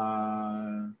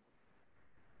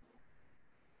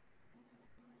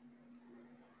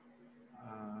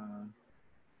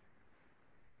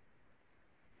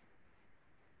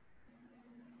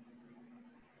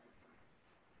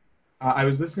 I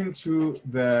was listening to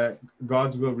the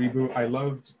God's Will reboot. I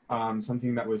loved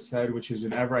something that was said, which is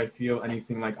whenever I feel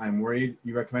anything like I'm worried,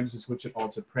 you recommended to switch it all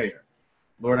to prayer.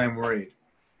 Lord, I'm worried.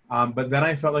 But then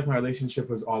I felt like my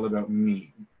relationship was all about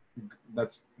me.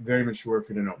 That's very mature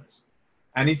for you to notice.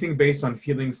 Anything based on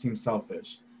feelings seems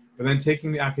selfish. But then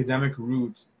taking the academic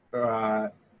route,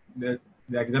 the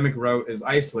academic route is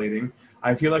isolating.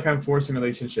 I feel like I'm forcing a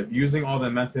relationship, using all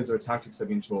the methods or tactics I've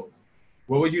been told.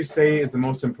 What would you say is the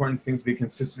most important thing to be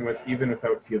consistent with, even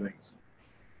without feelings?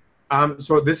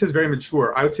 So this is very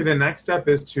mature. I would say the next step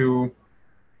is to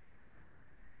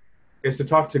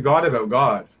talk to God about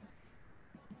God,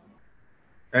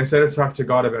 instead of talk to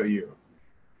God about you.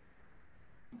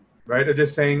 Right? Or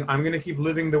just saying, I'm going to keep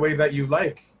living the way that you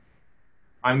like.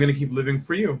 I'm going to keep living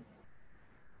for you.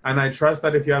 And I trust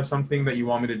that if you have something that you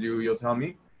want me to do, you'll tell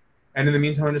me. And in the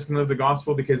meantime, I'm just going to live the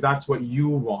gospel because that's what you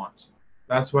want.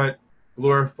 That's what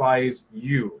glorifies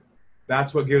you.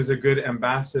 That's what gives a good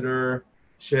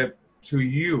ambassadorship to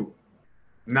you.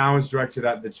 Now it's directed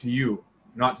at the to you,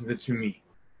 not to the to me.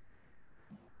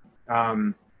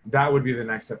 That would be the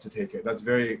next step to take it.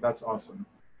 That's awesome.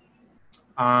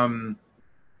 On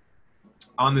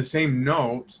the same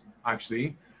note,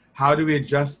 actually, how do we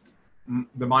adjust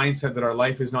the mindset that our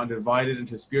life is not divided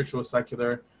into spiritual,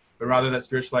 secular, but rather that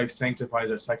spiritual life sanctifies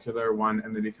our secular one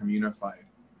and they become unified?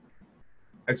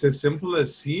 It's as simple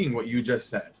as seeing what you just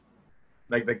said.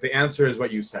 Like the answer is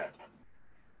what you said.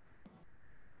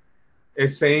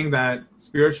 It's saying that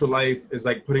spiritual life is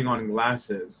like putting on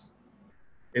glasses.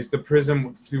 It's the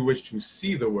prism through which to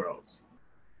see the world.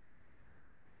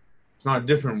 It's not a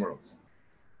different world.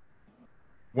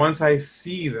 Once I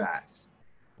see that,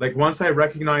 like once I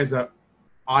recognize that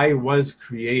I was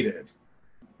created,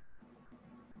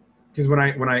 because when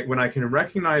I can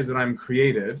recognize that I'm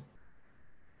created,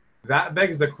 that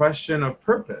begs the question of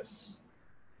purpose.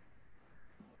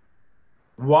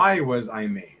 Why was I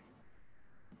made?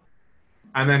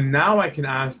 And then now I can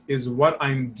ask, is what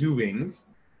I'm doing,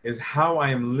 is how I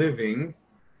am living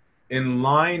in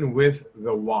line with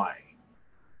the why?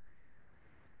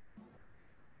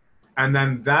 And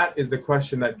then that is the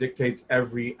question that dictates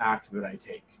every act that I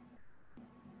take.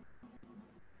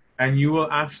 And you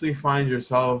will actually find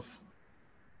yourself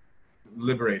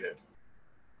liberated.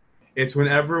 It's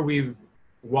whenever we've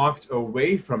walked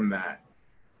away from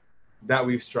that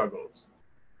we've struggled.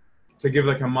 To give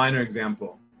like a minor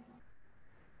example,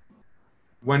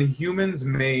 when humans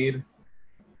made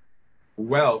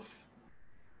wealth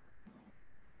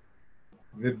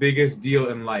the biggest deal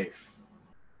in life,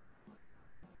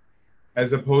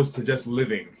 as opposed to just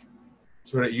living,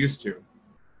 that's what it used to.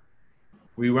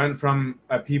 We went from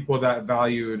a people that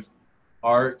valued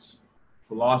art,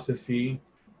 philosophy,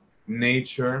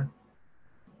 nature,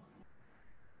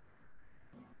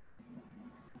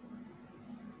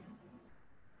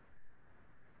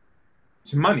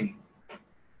 to money.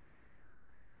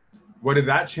 What did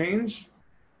that change?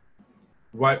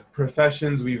 What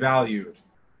professions we valued,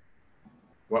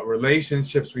 what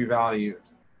relationships we valued,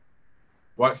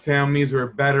 what families were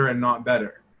better and not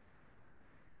better.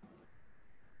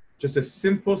 Just a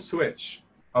simple switch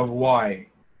of why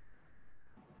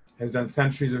has done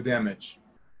centuries of damage,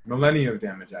 millennia of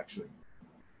damage, actually.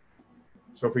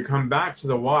 So if we come back to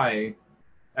the why,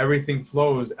 everything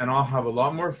flows, and I'll have a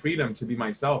lot more freedom to be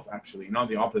myself, actually, not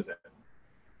the opposite.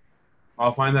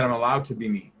 I'll find that I'm allowed to be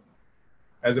me,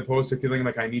 as opposed to feeling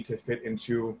like I need to fit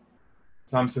into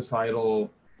some societal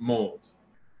mold.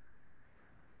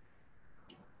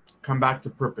 Come back to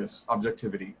purpose,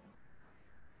 objectivity.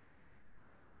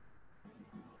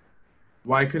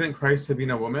 Why couldn't Christ have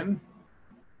been a woman?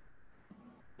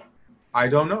 I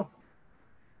don't know.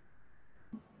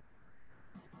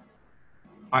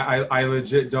 I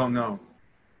legit don't know.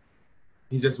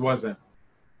 He just wasn't.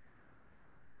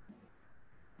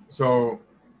 So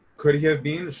could he have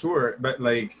been? Sure. But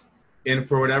like, in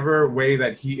for whatever way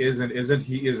that he is and isn't,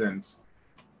 he isn't.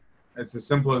 It's as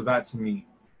simple as that to me.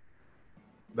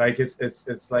 Like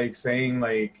it's like saying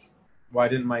like, why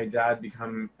didn't my dad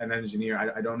become an engineer?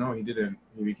 I don't know. He didn't.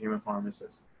 He became a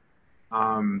pharmacist.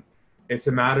 Um, it's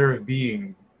a matter of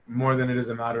being more than it is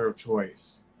a matter of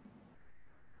choice.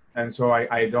 And so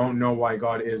I don't know why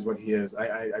God is what he is.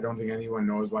 I don't think anyone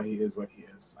knows why he is what he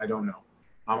is. I don't know.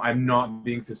 I'm not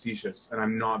being facetious and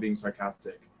I'm not being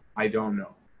sarcastic. I don't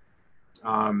know.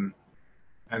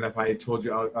 And if I told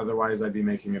you otherwise, I'd be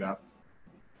making it up.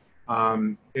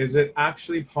 Is it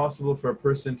actually possible for a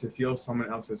person to feel someone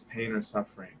else's pain or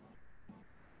suffering?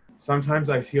 Sometimes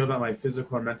I feel that my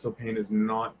physical or mental pain is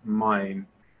not mine,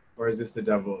 or is this the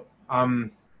devil?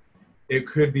 It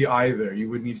could be either. You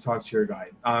would need to talk to your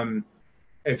guide.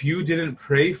 If you didn't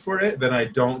pray for it, then I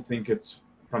don't think it's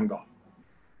from God.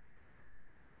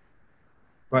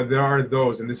 But there are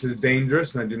those, and this is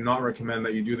dangerous, and I do not recommend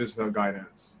that you do this without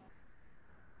guidance.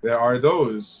 There are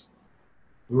those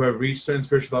who have reached certain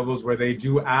spiritual levels where they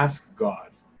do ask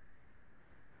God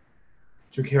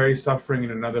to carry suffering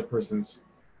in another person's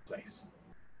place.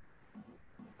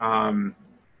 I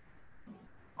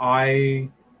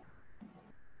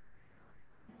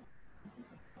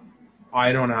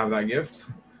don't have that gift,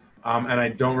 and I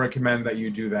don't recommend that you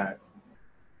do that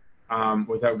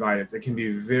without guidance. It can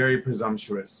be very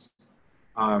presumptuous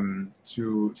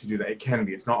to do that. It can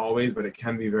be. It's not always, but it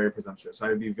can be very presumptuous. So I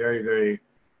would be very, very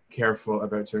careful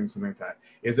about doing something like that.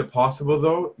 Is it possible,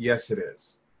 though? Yes, it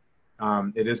is.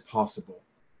 It is possible.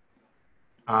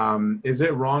 Is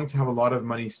it wrong to have a lot of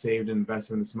money saved and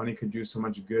invested when this money could do so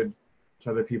much good to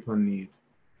other people in need?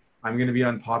 I'm going to be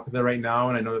unpopular right now,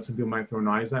 and I know that some people might throw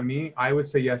knives at me. I would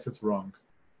say yes, it's wrong.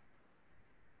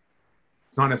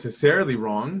 It's not necessarily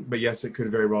wrong, but yes, it could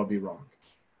very well be wrong.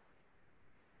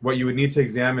 What you would need to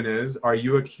examine is, are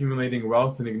you accumulating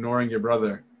wealth and ignoring your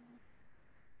brother?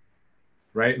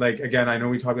 Right? Like, again, I know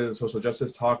we talk about the social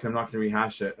justice talk, and I'm not going to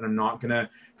rehash it, and I'm not going to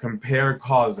compare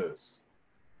causes.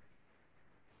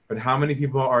 But how many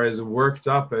people are as worked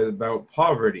up about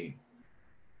poverty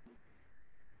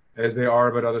as they are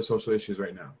about other social issues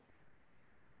right now?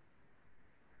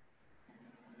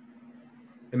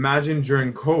 Imagine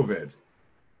during COVID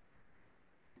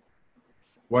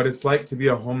what it's like to be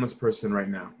a homeless person right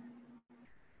now.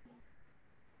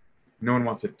 No one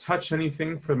wants to touch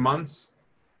anything for months.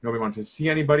 Nobody wants to see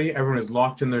anybody. Everyone is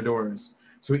locked in their doors.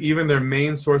 So even their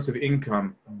main source of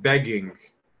income, begging,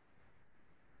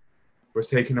 was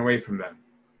taken away from them.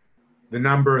 The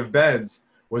number of beds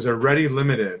was already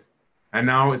limited, and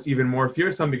now it's even more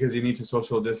fearsome because you need to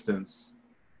social distance.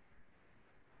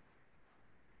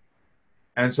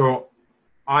 And so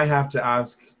I have to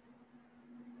ask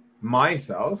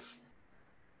myself,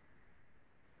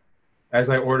 as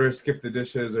I order Skip the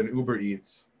Dishes and Uber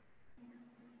Eats,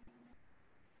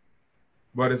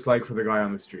 what it's like for the guy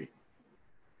on the street.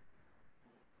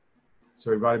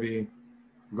 So we've got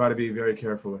to be very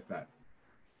careful with that.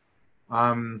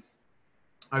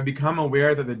 I've become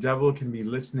aware that the devil can be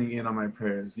listening in on my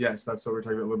prayers. Yes, that's what we were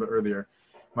talking about a little bit earlier.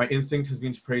 My instinct has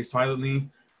been to pray silently.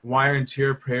 Why are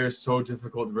interior prayers so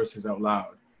difficult versus out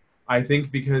loud? I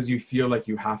think because you feel like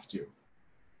you have to.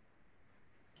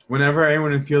 Whenever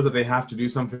anyone feels that they have to do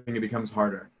something, it becomes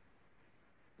harder.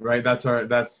 Right? That's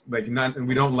like not, and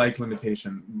we don't like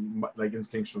limitation, like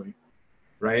instinctually.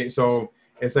 Right? So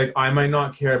it's like, I might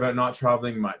not care about not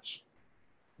traveling much.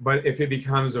 But if it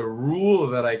becomes a rule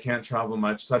that I can't travel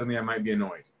much, suddenly I might be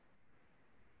annoyed.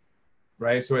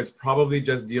 Right? So it's probably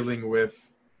just dealing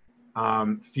with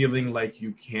feeling like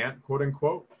you can't, quote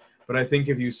unquote. But I think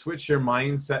if you switch your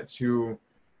mindset to,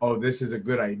 oh, this is a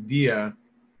good idea,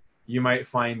 you might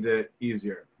find it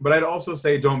easier. But I'd also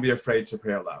say don't be afraid to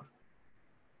pray out loud.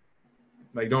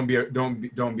 Like don't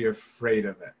be afraid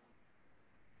of it.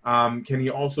 Can he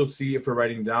also see if we're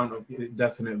writing down?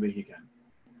 Definitely he can.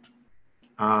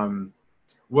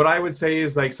 What I would say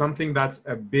is like something that's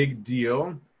a big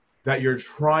deal that you're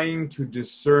trying to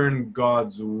discern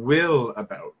God's will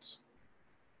about.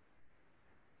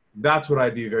 That's what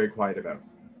I'd be very quiet about.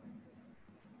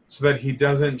 So that he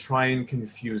doesn't try and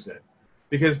confuse it.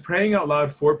 Because praying out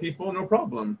loud for people, no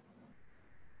problem.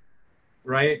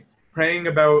 Right? Praying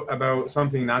about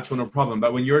something natural, no problem.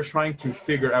 But when you're trying to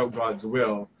figure out God's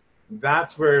will,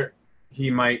 that's where he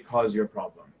might cause you a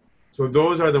problem. So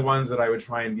those are the ones that I would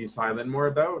try and be silent more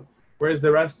about. Whereas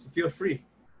the rest, feel free.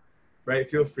 right?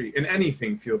 Feel free. In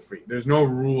anything, feel free. There's no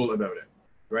rule about it,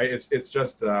 right? It's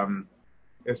just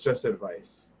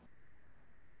advice.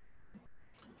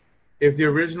 If the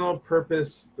original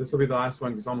purpose, this will be the last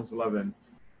one because it's almost 11,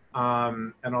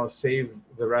 and I'll save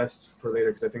the rest for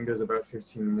later because I think there's about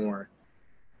 15 more.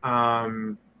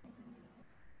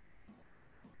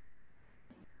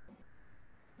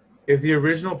 If the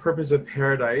original purpose of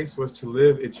paradise was to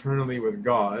live eternally with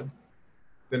God,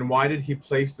 then why did he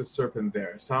place the serpent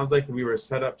there? Sounds like we were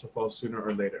set up to fall sooner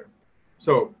or later.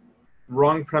 So,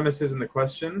 wrong premises in the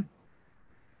question,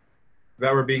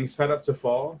 that we're being set up to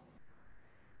fall,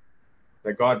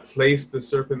 that God placed the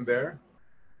serpent there,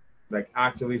 like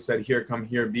actively said, here, come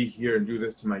here, be here, and do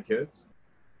this to my kids.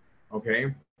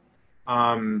 Okay?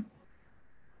 And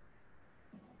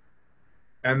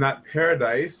that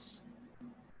paradise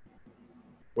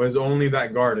was only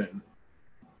that garden.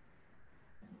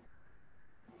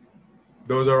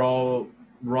 Those are all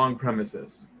wrong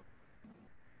premises.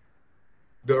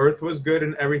 The earth was good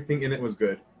and everything in it was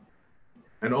good.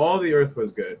 And all the earth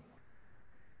was good.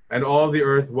 And all the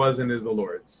earth was and is the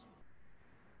Lord's.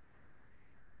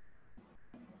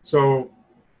 So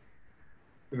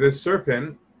the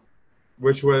serpent,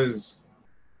 which was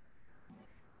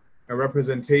a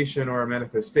representation or a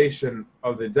manifestation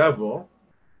of the devil,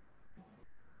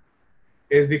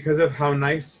 is because of how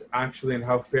nice actually and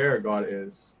how fair God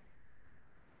is.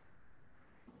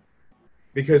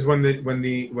 Because when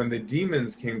the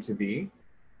demons came to be,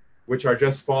 which are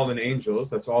just fallen angels,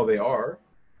 that's all they are,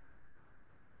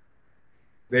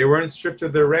 they weren't stripped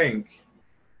of their rank.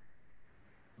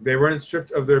 They weren't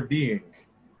stripped of their being.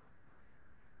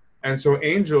 And so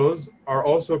angels are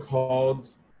also called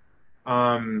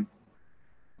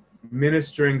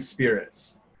ministering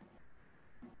spirits.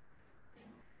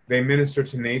 They minister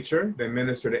to nature, they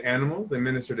minister to animals, they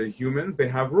minister to humans, they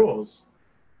have rules.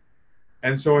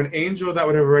 And so an angel that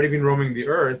would have already been roaming the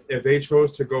earth, if they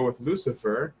chose to go with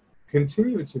Lucifer,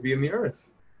 continued to be in the earth.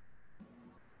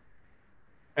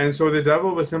 And so the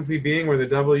devil was simply being where the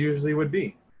devil usually would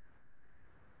be.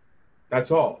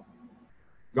 That's all.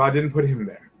 God didn't put him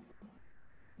there.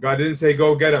 God didn't say,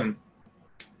 go get him.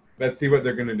 Let's see what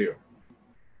they're going to do.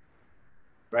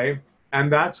 Right?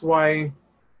 And that's why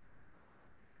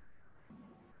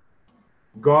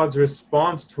God's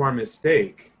response to our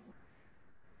mistake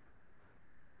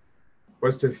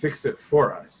was to fix it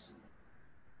for us.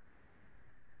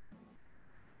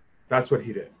 That's what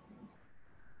he did.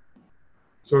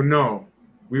 So no,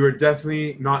 we were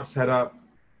definitely not set up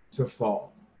to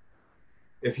fall.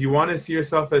 If you want to see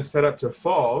yourself as set up to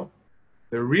fall,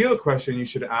 the real question you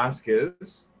should ask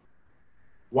is,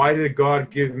 why did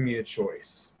God give me a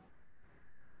choice?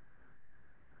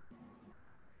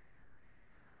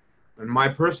 And my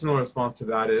personal response to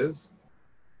that is,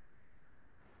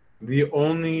 the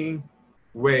only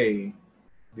way,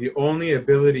 the only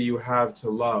ability you have to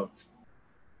love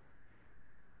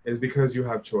is because you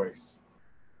have choice.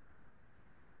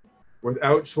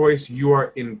 Without choice, you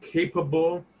are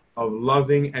incapable of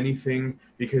loving anything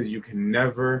because you can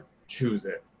never choose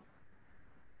it.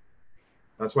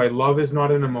 That's why love is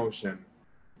not an emotion.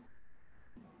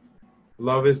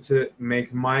 Love is to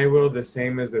make my will the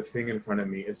same as the thing in front of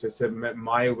me. It's to submit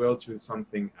my will to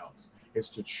something else. It's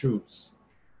to choose.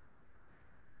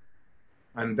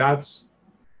 And that's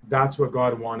what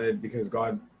God wanted because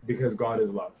God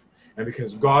is love. And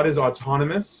because God is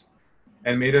autonomous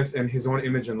and made us in his own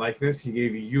image and likeness, he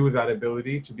gave you that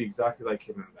ability to be exactly like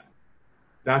him in that.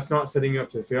 That's not setting you up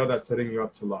to fail, that's setting you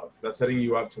up to love. That's setting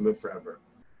you up to live forever.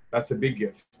 That's a big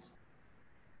gift.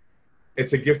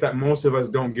 It's a gift that most of us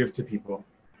don't give to people.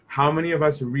 How many of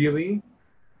us really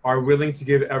are willing to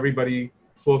give everybody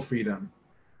full freedom?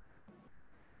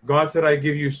 God said, I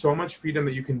give you so much freedom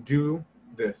that you can do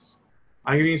this.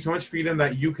 I'm giving you so much freedom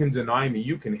that you can deny me,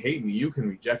 you can hate me, you can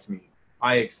reject me.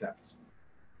 I accept.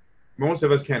 Most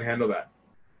of us can't handle that.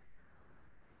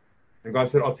 And God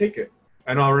said, I'll take it,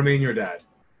 and I'll remain your dad.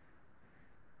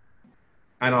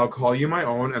 And I'll call you my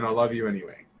own, and I'll love you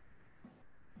anyway.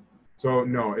 So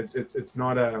no, it's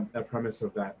not a premise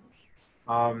of that.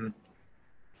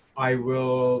 I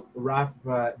will wrap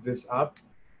this up.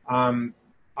 I'm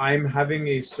having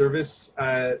a service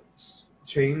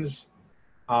change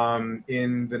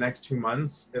in the next 2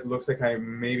 months. It looks like I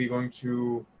may be going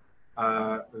to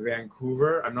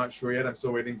Vancouver. I'm not sure yet. I'm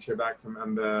still waiting to hear back from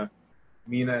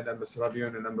Mina and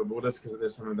Sarabion and Bodas because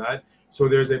there's some of that. So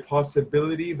there's a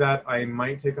possibility that I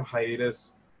might take a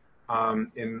hiatus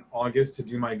in August to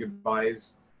do my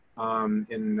goodbyes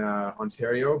in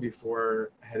Ontario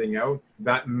before heading out.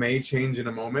 That may change in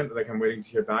a moment. Like I'm waiting to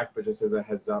hear back, but just as a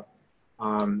heads up.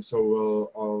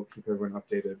 So I'll keep everyone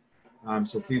updated.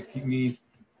 So please keep me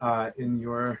in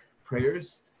your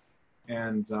prayers.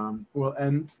 And we'll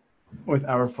end with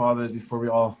our Father before we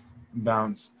all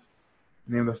bounce.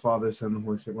 In the name of the Father, Son, and the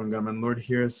Holy Spirit, one God. And Lord,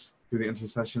 hear us through the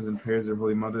intercessions and prayers of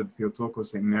Holy Mother, the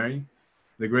Theotokos, Saint Mary,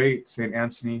 the great Saint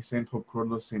Anthony, Saint Pope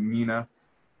Corlo, Saint Mina,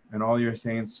 and all your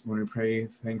saints, when we pray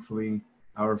thankfully,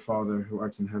 Our Father, who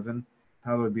art in heaven,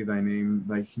 hallowed be thy name.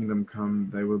 Thy kingdom come,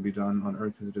 thy will be done on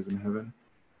earth as it is in heaven.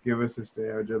 Give us this day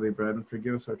our daily bread, and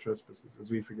forgive us our trespasses,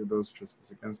 as we forgive those who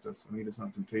trespass against us. And lead us not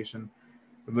into temptation,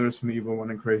 but deliver us from the evil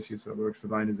one. In Christ Jesus our Lord, for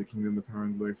thine is the kingdom, the power,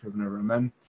 and glory forever and ever. Amen.